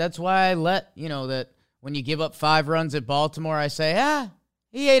 that's why I let, that when you give up 5 runs at Baltimore, I say,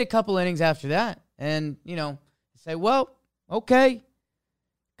 he ate a couple innings after that. And, say, well, okay.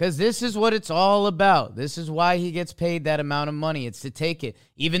 Because this is what it's all about. This is why he gets paid that amount of money. It's to take it.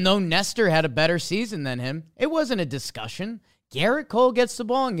 Even though Nestor had a better season than him, it wasn't a discussion. Garrett Cole gets the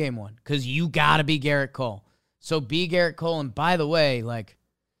ball in game one because you got to be Garrett Cole. So be Garrett Cole. And by the way,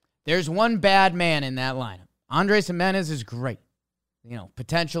 there's one bad man in that lineup. Andres Jimenez is great.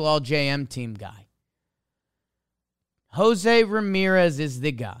 Potential all-JM team guy. Jose Ramirez is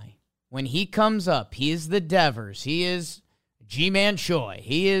the guy. When he comes up, he is the Devers. He is G-Man Choi.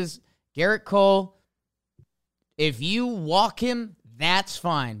 He is Garrett Cole. If you walk him, that's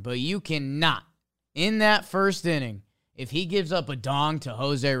fine. But you cannot. In that first inning, if he gives up a dong to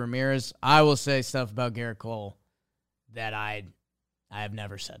Jose Ramirez, I will say stuff about Garrett Cole that I have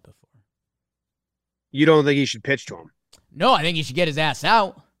never said before. You don't think he should pitch to him? No, I think he should get his ass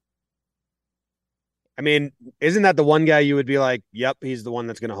out. I mean, isn't that the one guy you would be like, yep, he's the one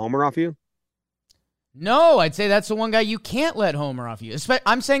that's going to homer off you? No, I'd say that's the one guy you can't let homer off you.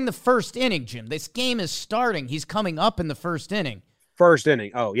 I'm saying the first inning, Jim. This game is starting. He's coming up in the first inning. First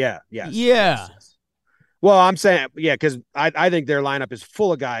inning. Oh, yeah. Yes. Yeah. Yes, yes. Well, I'm saying, yeah, because I think their lineup is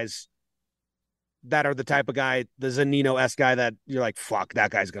full of guys that are the type of guy, the Zanino-esque guy that you're like, fuck, that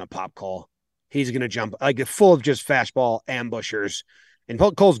guy's going to pop Cole. He's going to jump, like, full of just fastball ambushers. And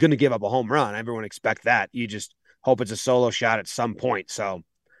Cole's going to give up a home run. Everyone expect that. You just hope it's a solo shot at some point. So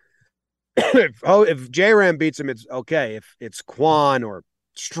if J-Ram beats him, it's okay. If it's Quan or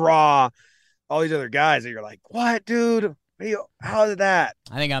Straw, all these other guys that you're like, what, dude? How did that?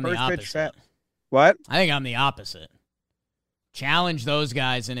 I think I'm the opposite. What? I think I'm the opposite. Challenge those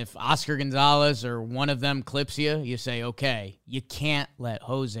guys, and if Oscar Gonzalez or one of them clips you, you say, okay, you can't let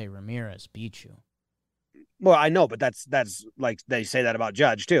Jose Ramirez beat you. Well, I know, but that's like they say that about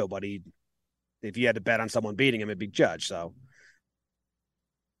Judge too. But if you had to bet on someone beating him, it'd be Judge. So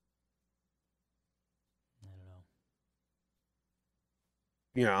I don't know.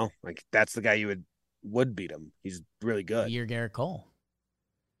 You know, like that's the guy you would beat him. He's really good. You're Garrett Cole.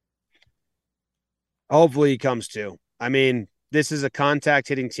 Hopefully he comes to. I mean, this is a contact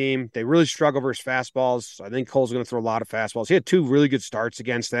hitting team. They really struggle versus fastballs. I think Cole's going to throw a lot of fastballs. He had 2 really good starts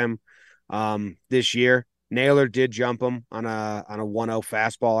against them this year. Naylor did jump him on a 1-0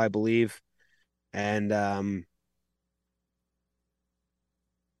 fastball, I believe. And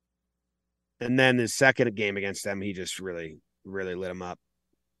then his second game against them, he just really, really lit him up.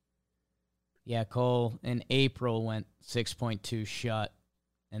 Yeah, Cole in April went 6.2 shut,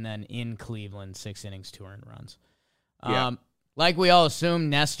 and then in Cleveland, 6 innings, 2 earned runs. Yeah. Like we all assume,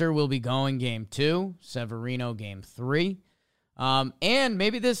 Nestor will be going game 2, Severino game 3. And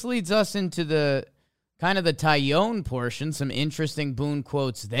maybe this leads us into the kind of the Taillon portion. Some interesting Boone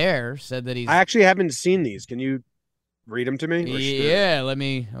quotes there. Said that he's... I actually haven't seen these. Can you read them to me? Yeah,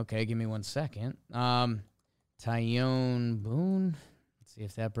 okay, give me 1 second. Taillon Boone. Let's see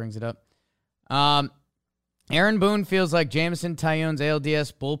if that brings it up. Aaron Boone feels like Jameson Taillon's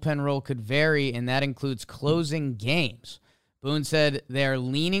ALDS bullpen role could vary, and that includes closing games. Boone said they're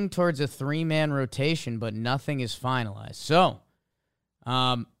leaning towards a 3-man rotation, but nothing is finalized. So,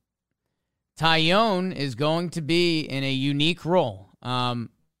 Taillon is going to be in a unique role.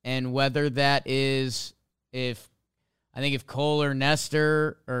 And whether that is if Cole or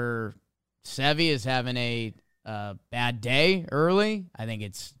Nestor or Sevy is having a bad day early, I think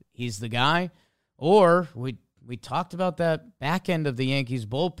he's the guy. Or we talked about that back end of the Yankees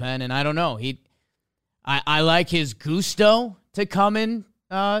bullpen, and I don't know. I like his gusto to come in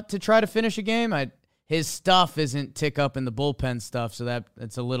to try to finish a game. His stuff isn't tick up in the bullpen stuff, so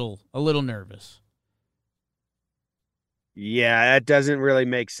that's a little nervous. Yeah, that doesn't really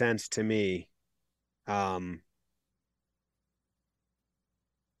make sense to me. At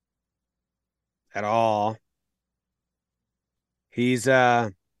all. He's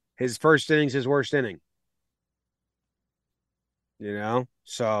his first inning's his worst inning. You know?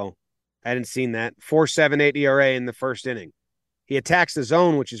 So I hadn't seen that. 4.78 ERA in the first inning. He attacks the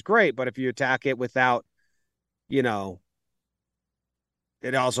zone, which is great, but if you attack it without, it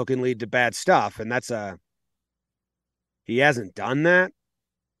also can lead to bad stuff. And he hasn't done that.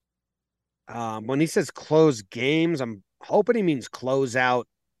 When he says close games, I'm hoping he means close out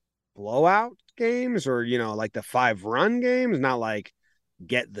blowout games or, like the 5-run games, not like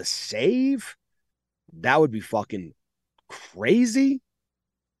get the save. That would be fucking crazy.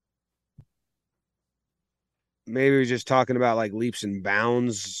 Maybe we're just talking about like leaps and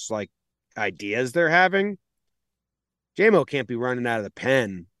bounds, like ideas they're having. JMO can't be running out of the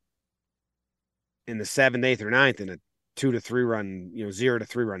pen in the 7th, 8th, or 9th in a 2 to 3 run, 0 to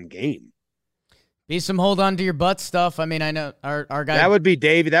 3 run game. Be some hold on to your butt stuff. I mean, I know our guy. That would be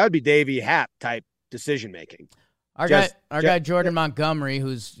Davey Happ type decision making. Our guy Jordan Montgomery,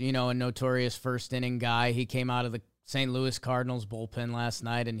 who's a notorious first inning guy. He came out of the St. Louis Cardinals bullpen last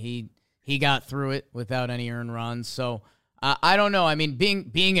night, and he got through it without any earned runs. So I don't know. I mean,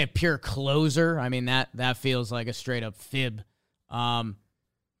 being a pure closer, I mean that feels like a straight up fib.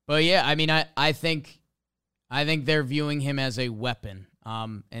 But yeah, I mean, I think they're viewing him as a weapon.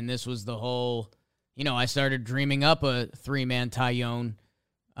 And this was the whole, I started dreaming up a 3-man Taillon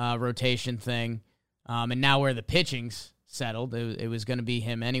rotation thing. And now where the pitching's settled, it was going to be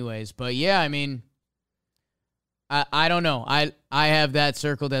him anyways. But yeah, I mean, I don't know. I have that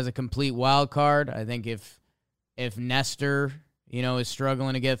circled as a complete wild card. I think if Nestor, is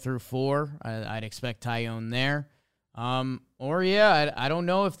struggling to get through 4, I'd expect Taillon there. Or yeah, I don't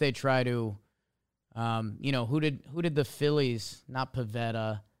know if they try to, who did the Phillies, not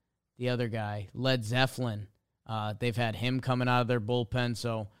Pivetta, the other guy, Led Zeppelin. They've had him coming out of their bullpen,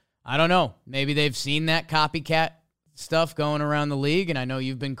 so I don't know. Maybe they've seen that copycat stuff going around the league, and I know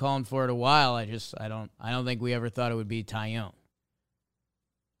you've been calling for it a while. I don't think we ever thought it would be Taillon.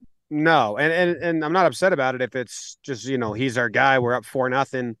 No, and I'm not upset about it if it's just, he's our guy. We're up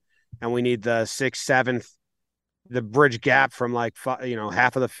 4-0, and we need the 6th, 7th, the bridge gap from like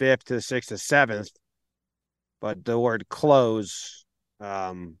half of the 5th to the 6th to 7th. But the word close,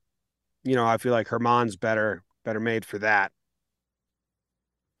 I feel like Herman's better made for that.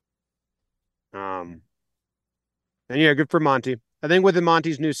 And yeah, good for Monty. I think with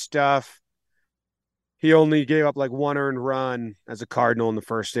Monty's new stuff, he only gave up like 1 earned run as a Cardinal in the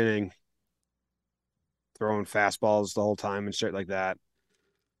first inning, throwing fastballs the whole time and shit like that.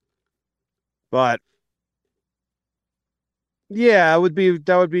 But yeah, that would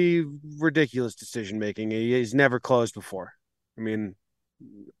be ridiculous decision making. He's never closed before. I mean,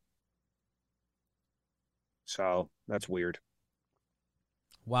 so that's weird.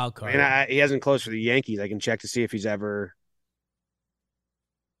 Wild card. I mean, he hasn't closed for the Yankees. I can check to see if he's ever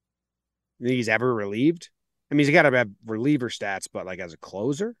relieved. I mean, he's got to have reliever stats, but like as a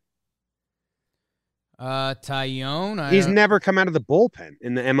closer, Taillon. He's never come out of the bullpen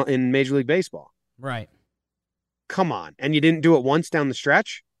in Major League Baseball. Right. Come on, and you didn't do it once down the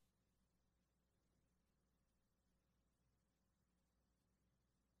stretch.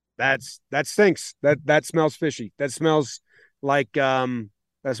 That stinks. That smells fishy. That smells like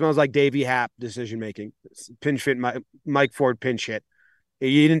Davey Happ decision making. Pinch hit, Mike Ford pinch hit.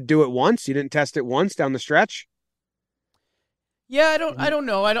 You didn't do it once. You didn't test it once down the stretch. Yeah, I don't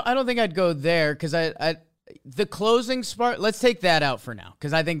know. I don't think I'd go there because the closing spark. Let's take that out for now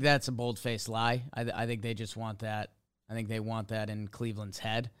because I think that's a bold-faced lie. I think they just want that. I think they want that in Cleveland's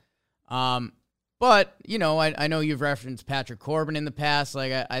head. But I know you've referenced Patrick Corbin in the past.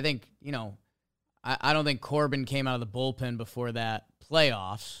 Like I think I don't think Corbin came out of the bullpen before that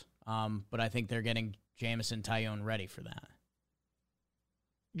playoffs. But I think they're getting Jameson Taillon ready for that.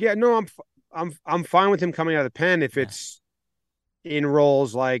 Yeah, no, I'm fine with him coming out of the pen if it's in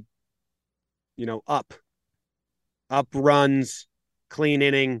roles like, up runs, clean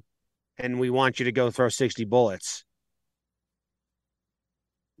inning, and we want you to go throw 60 bullets.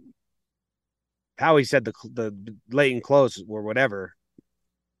 How he said the late and close or whatever,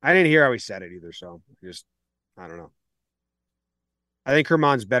 I didn't hear how he said it either. So I don't know. I think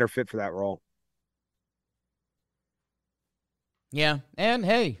Herman's better fit for that role. Yeah, and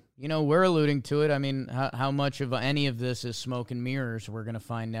hey, we're alluding to it. I mean, how much of any of this is smoke and mirrors? We're gonna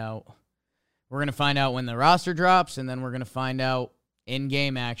find out. We're gonna find out when the roster drops, and then we're gonna find out in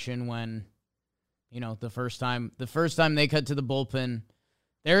game action when, the first time they cut to the bullpen.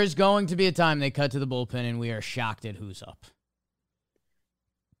 There is going to be a time they cut to the bullpen, and we are shocked at who's up.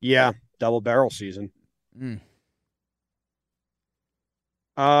 Yeah, double barrel season. Mm.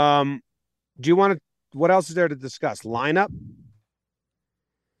 Do you want to? What else is there to discuss? Lineup.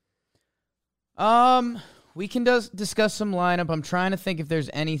 We can discuss some lineup. I'm trying to think if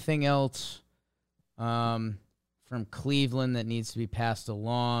there's anything else from Cleveland that needs to be passed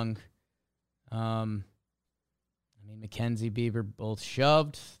along. McKenzie, Bieber both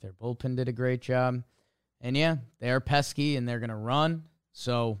shoved. Their bullpen did a great job. And yeah, they are pesky and they're going to run.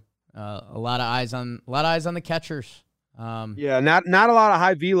 So, a lot of eyes on the catchers. Yeah, not a lot of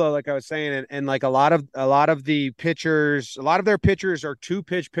high velo, like I was saying, and like a lot of the pitchers, a lot of their pitchers are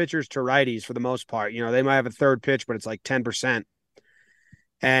 2-pitch pitchers to righties for the most part. They might have a third pitch, but it's like 10%.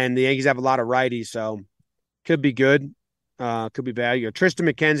 And the Yankees have a lot of righties, so could be good, could be bad. Tristan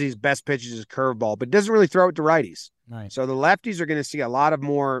McKenzie's best pitch is his curveball, but doesn't really throw it to righties. Right. So the lefties are going to see a lot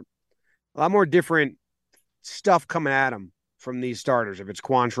more different stuff coming at them from these starters. If it's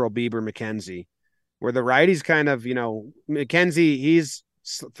Quantrill, Bieber, McKenzie. Where the righty's kind of, McKenzie, he's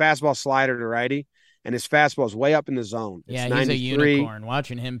fastball slider to righty, and his fastball is way up in the zone. It's he's a unicorn.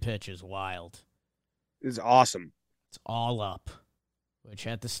 Watching him pitch is wild. It's awesome. It's all up. Which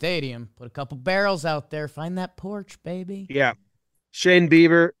at the stadium, put a couple barrels out there, find that porch, baby. Yeah. Shane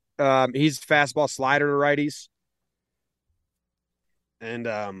Bieber, he's fastball slider to righties.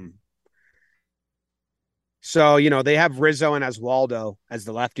 And so, they have Rizzo and Oswaldo as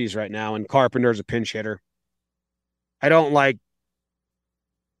the lefties right now, and Carpenter's a pinch hitter. I don't like.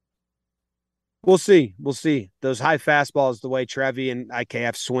 We'll see. Those high fastballs, the way Trevi and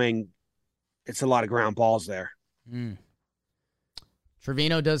IKF swing, it's a lot of ground balls there. Mm.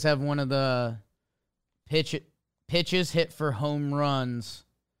 Trevino does have one of the pitches hit for home runs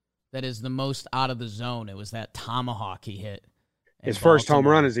that is the most out of the zone. It was that tomahawk he hit. His first home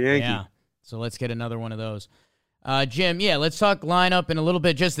run as a Yankee. Yeah. So let's get another one of those. Jim, yeah, let's talk lineup in a little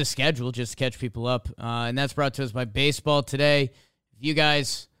bit, just the schedule, just to catch people up. And that's brought to us by Baseball Today. If you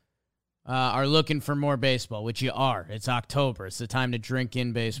guys are looking for more baseball, which you are, it's October. It's the time to drink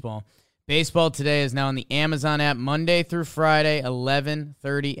in baseball. Baseball Today is now on the Amazon app Monday through Friday,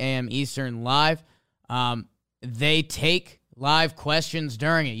 11:30 a.m. Eastern live. They take live questions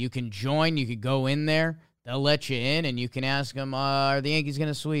during it. You can join. You could go in there. They'll let you in, and you can ask them, are the Yankees going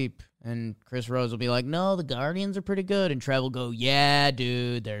to sweep? And Chris Rose will be like, no, the Guardians are pretty good. And Trev will go, yeah,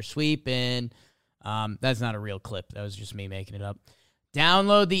 dude, they're sweeping. That's not a real clip. That was just me making it up.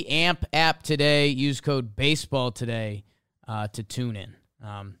 Download the AMP app today. Use code BASEBALL today to tune in.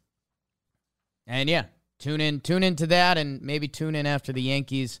 And yeah, tune into that, and maybe tune in after the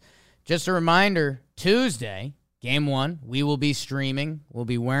Yankees. Just a reminder, Tuesday, Game 1, we will be streaming. We'll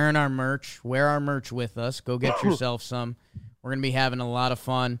be wearing our merch. Wear our merch with us. Go get yourself some. We're going to be having a lot of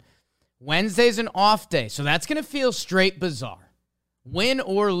fun. Wednesday's an off day, so that's going to feel straight bizarre. Win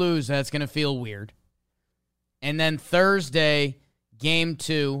or lose, that's going to feel weird. And then Thursday, Game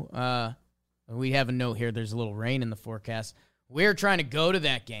 2, we have a note here. There's a little rain in the forecast. We're trying to go to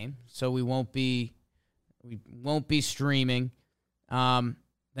that game, so we won't be streaming.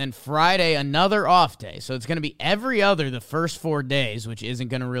 Then Friday, another off day. So it's going to be every other the first 4 days, which isn't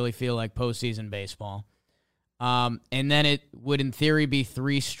going to really feel like postseason baseball. And then it would, in theory, be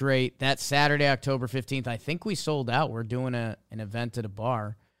 3 straight. That Saturday, October 15th, I think we sold out. We're doing an event at a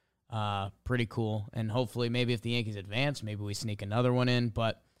bar. Pretty cool. And hopefully, maybe if the Yankees advance, maybe we sneak another one in.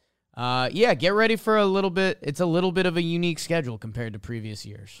 But, yeah, get ready for a little bit. It's a little bit of a unique schedule compared to previous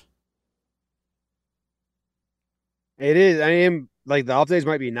years. It is. I mean, like, the off days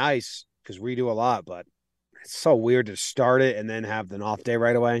might be nice because we do a lot, but it's so weird to start it and then have an off day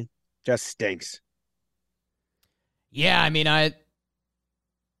right away. Just stinks. Yeah, I mean, I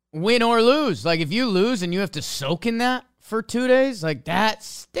win or lose. Like, if you lose and you have to soak in that for 2 days, like, that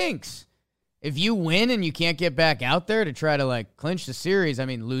stinks. If you win and you can't get back out there to try to, like, clinch the series, I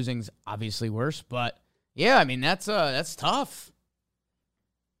mean, losing's obviously worse. But, yeah, I mean, that's tough.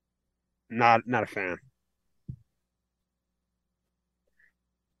 Not a fan.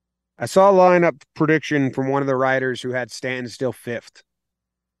 I saw a lineup prediction from one of the writers who had Stanton still 5th,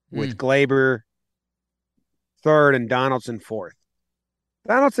 with Glaber 3rd and Donaldson 4th.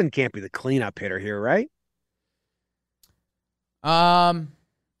 Donaldson can't be the cleanup hitter here, right?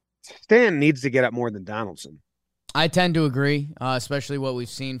 Stanton needs to get up more than Donaldson. I tend to agree, especially what we've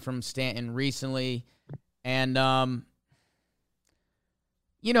seen from Stanton recently. And,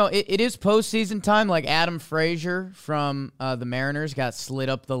 you know, it is postseason time. Like Adam Frazier from the Mariners got slid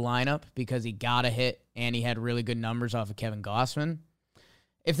up the lineup because he got a hit and he had really good numbers off of Kevin Gausman.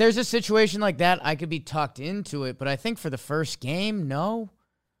 If there's a situation like that, I could be tucked into it. But I think for the first game, no.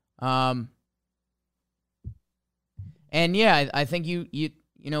 And yeah, I think you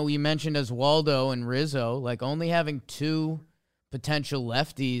mentioned Oswaldo and Rizzo, like only having 2 potential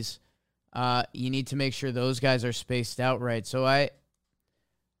lefties. You need to make sure those guys are spaced out right. So I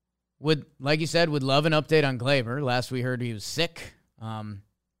would, like you said, would love an update on Glaber. Last we heard he was sick, and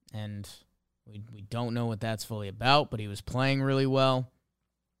we don't know what that's fully about, but he was playing really well.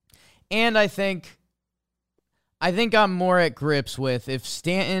 And I think I'm more at grips with if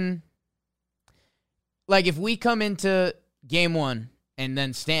Stanton, like if we come into game 1 and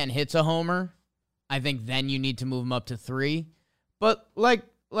then Stanton hits a homer, I think then you need to move him up to 3. But like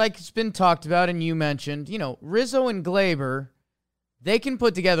it's been talked about and you mentioned, you know, Rizzo and Glaber, they can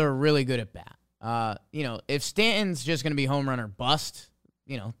put together a really good at bat. You know, if Stanton's just going to be home run or bust,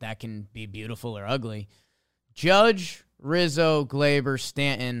 you know, that can be beautiful or ugly. Judge, Rizzo, Glaber,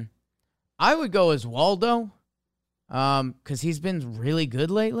 Stanton, I would go as Waldo because he's been really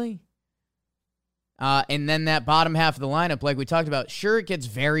good lately. And then that bottom half of the lineup, like we talked about, sure, it gets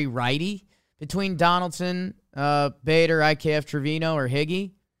very righty between Donaldson, Bader, IKF, Trevino, or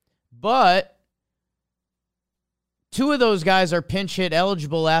Higgy. But 2 of those guys are pinch hit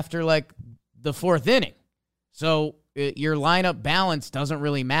eligible after, like, the 4th inning. So your lineup balance doesn't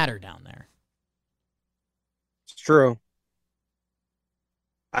really matter down there. It's true.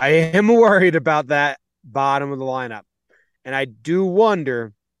 I am worried about that bottom of the lineup. And I do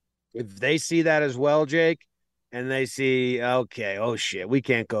wonder if they see that as well, Jake, and they see, okay, oh shit, we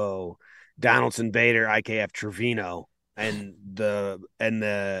can't go Donaldson, Bader, IKF, Trevino, and they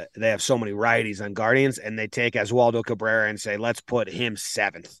have so many righties on Guardians, and they take Oswaldo Cabrera and say, let's put him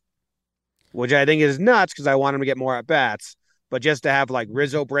 7th, which I think is nuts because I want him to get more at bats. But just to have like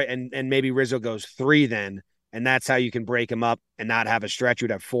Rizzo break and maybe Rizzo goes 3 then, and that's how you can break him up and not have a stretch.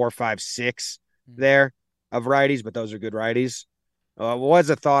 You'd have 4, 5, 6 there of righties, but those are good righties. Was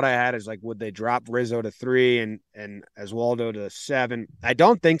a thought I had is like, would they drop Rizzo to 3 and Oswaldo to 7? I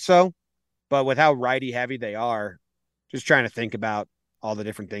don't think so, but with how righty heavy they are, just trying to think about all the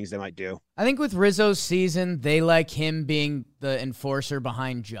different things they might do. I think with Rizzo's season, they like him being the enforcer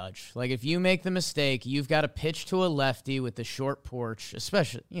behind Judge. Like, if you make the mistake, you've got to pitch to a lefty with the short porch,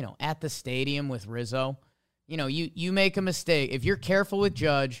 especially, at the stadium with Rizzo. You make a mistake. If you're careful with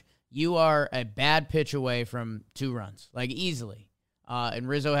Judge, you are a bad pitch away from 2 runs, like easily. And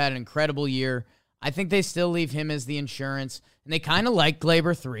Rizzo had an incredible year. I think they still leave him as the insurance, and they kind of like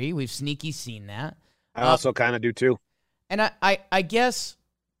Glaber 3. We've sneaky seen that. I also kind of do too. And I guess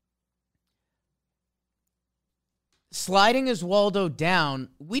sliding Oswaldo down,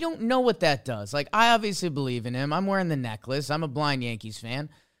 we don't know what that does. Like, I obviously believe in him. I'm wearing the necklace. I'm a blind Yankees fan.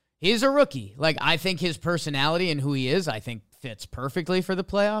 He's a rookie. Like, I think his personality and who he is, I think fits perfectly for the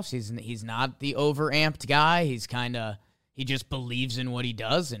playoffs. He's not the overamped guy. He just believes in what he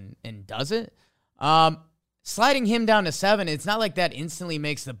does and does it. Sliding him down to 7, it's not like that instantly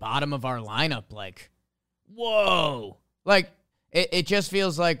makes the bottom of our lineup like, whoa. Like, it just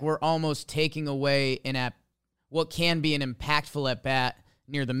feels like we're almost taking away what can be an impactful at-bat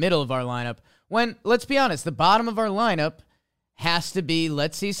near the middle of our lineup. When, let's be honest, the bottom of our lineup has to be,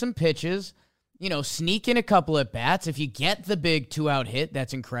 let's see some pitches, sneak in a couple at-bats. If you get the big 2-out hit,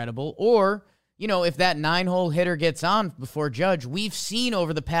 that's incredible. Or, if that 9-hole hitter gets on before Judge, we've seen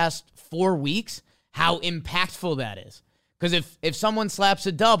over the past 4 weeks how impactful that is. Because if someone slaps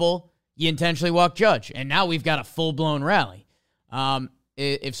a double, you intentionally walk Judge, and now we've got a full-blown rally.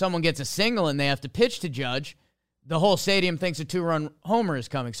 If someone gets a single and they have to pitch to Judge, the whole stadium thinks a 2-run homer is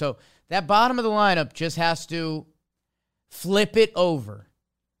coming. So that bottom of the lineup just has to flip it over.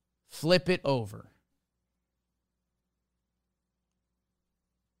 Flip it over.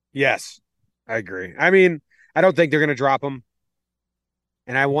 Yes, I agree. I mean, I don't think they're going to drop him.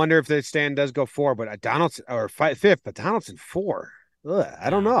 And I wonder if the stand does go 4, but Donaldson, or 5th, but Donaldson 4. I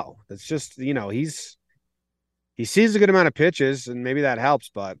don't know. It's just, he sees a good amount of pitches, and maybe that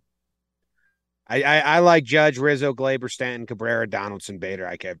helps, but I like Judge, Rizzo, Glaber, Stanton, Cabrera, Donaldson,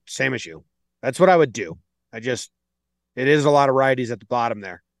 Bader. Same as you. That's what I would do. It is a lot of righties at the bottom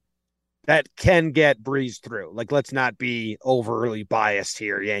there that can get breezed through. Like, let's not be overly biased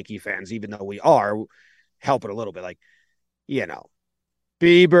here, Yankee fans, even though we are. Help it a little bit. Like,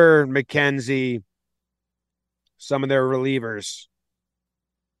 Bieber, McKenzie, some of their relievers.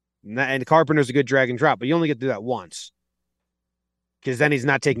 And Carpenter's a good drag and drop, but you only get to do that once. Because then he's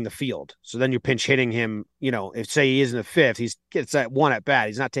not taking the field. So then you're pinch hitting him, if say he is in the 5th, he gets that 1 at bat.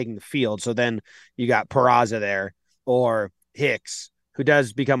 He's not taking the field. So then you got Peraza there or Hicks, who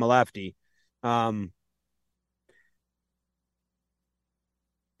does become a lefty.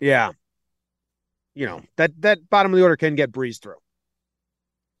 Yeah. That bottom of the order can get breezed through.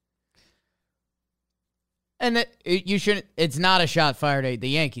 And you shouldn't. It's not a shot fired at the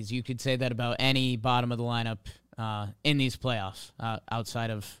Yankees. You could say that about any bottom of the lineup in these playoffs,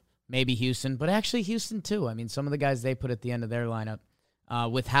 outside of maybe Houston, but actually Houston too. I mean, some of the guys they put at the end of their lineup,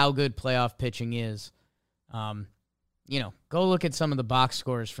 with how good playoff pitching is, go look at some of the box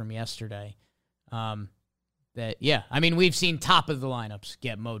scores from yesterday. I mean, we've seen top of the lineups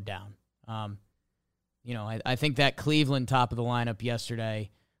get mowed down. I think that Cleveland top of the lineup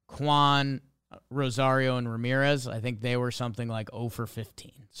yesterday, Kwan, Rosario, and Ramirez, I think they were something like 0 for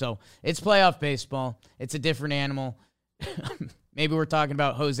 15. So it's playoff baseball. It's a different animal. Maybe we're talking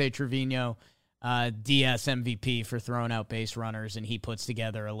about Jose Trevino, DS MVP for throwing out base runners, and he puts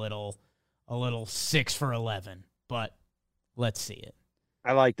together a little 6 for 11. But let's see it.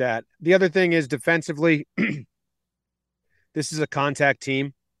 I like that. The other thing is defensively, this is a contact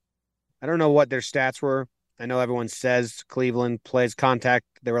team. I don't know what their stats were. I know everyone says Cleveland plays contact.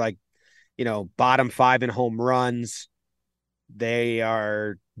 They were like, bottom 5 in home runs. They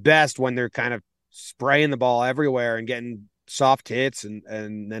are best when they're kind of spraying the ball everywhere and getting soft hits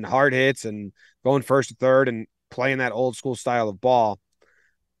and then hard hits and going first to third and playing that old school style of ball. I'm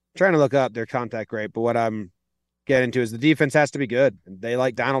trying to look up their contact rate, but what I'm getting to is the defense has to be good. They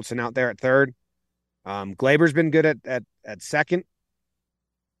like Donaldson out there at third. Glaber's been good at second.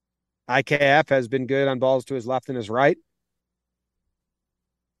 IKF has been good on balls to his left and his right.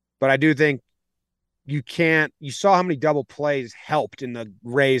 But I do think you saw how many double plays helped in the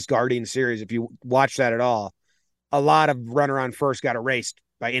Rays Guardian series. If you watch that at all, a lot of runner on first got erased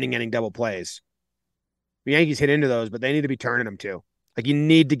by inning double plays. The Yankees hit into those, but they need to be turning them too. Like you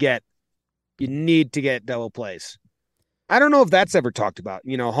need to get double plays. I don't know if that's ever talked about.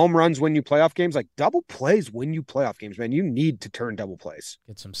 Home runs win you playoff games. Like double plays win you playoff games, man. You need to turn double plays.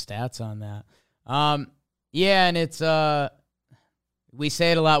 Get some stats on that. Yeah, and it's We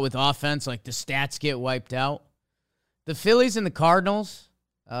say it a lot with offense, like the stats get wiped out. The Phillies and the Cardinals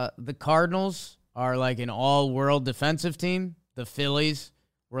are like an all-world defensive team. The Phillies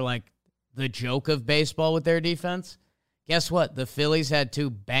were like the joke of baseball with their defense. Guess what? The Phillies had 2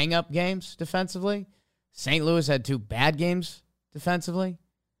 bang-up games defensively. St. Louis had 2 bad games defensively.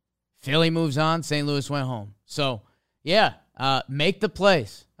 Philly moves on. St. Louis went home. So, yeah, make the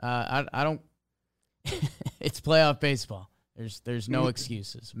plays. I don't – it's playoff baseball. There's no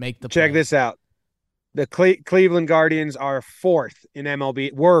excuses. Make the Check plays. this out. The Cleveland Guardians are 4th in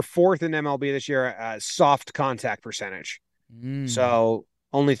MLB. Were 4th in MLB this year soft contact percentage. So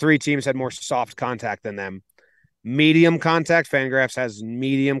only 3 teams had more soft contact than them. Medium contact, Fangraphs has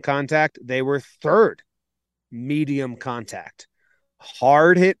medium contact. They were 3rd. Medium contact.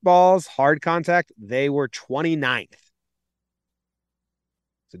 Hard hit balls, hard contact, they were 29th.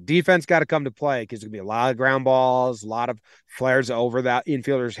 So defense got to come to play because there's going to be a lot of ground balls, a lot of flares over that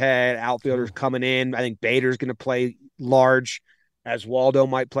infielder's head, outfielders coming in. I think Bader's going to play large, as Waldo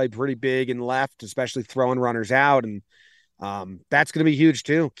might play pretty big in left, especially throwing runners out. And that's going to be huge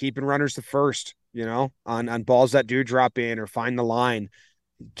too, keeping runners to first, on balls that do drop in or find the line,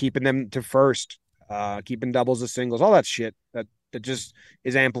 keeping them to first, keeping doubles to singles, all that shit that just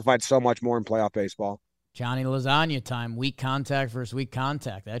is amplified so much more in playoff baseball. Johnny Lasagna time, weak contact versus weak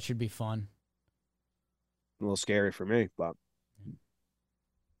contact. That should be fun. A little scary for me, but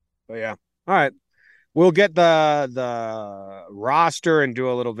yeah. All right. We'll get the roster and do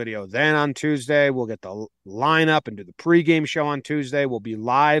a little video then on Tuesday. We'll get the lineup and do the pregame show on Tuesday. We'll be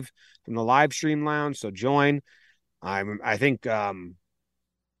live from the live stream lounge, so join. I think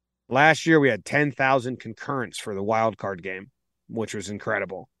last year we had 10,000 concurrents for the wild card game, which was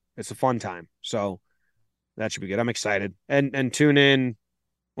incredible. It's a fun time. So that should be good. I'm excited. And tune in.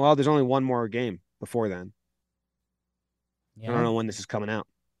 Well, there's only one more game before then. Yeah. I don't know when this is coming out.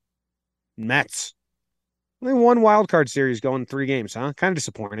 Mets. Only one wild card series going 3 games, huh? Kind of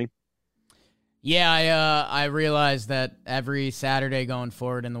disappointing. Yeah, I realized that every Saturday going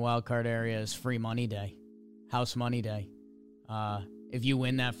forward in the wild card area is free money day, house money day. If you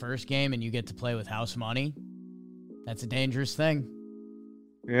win that first game and you get to play with house money, that's a dangerous thing.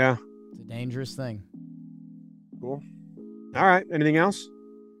 Yeah. It's a dangerous thing. Cool. All right. Anything else?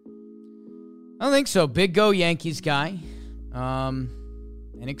 I don't think so. Big go Yankees guy.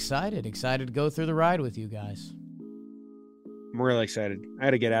 And excited to go through the ride with you guys. I'm really excited. I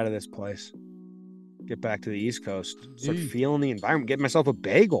had to get out of this place. Get back to the East Coast. Start feeling the environment. Get myself a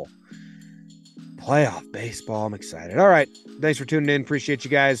bagel. Playoff baseball. I'm excited. All right. Thanks for tuning in. Appreciate you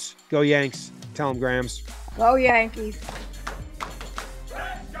guys. Go Yanks. Tell them Grams. Go Yankees.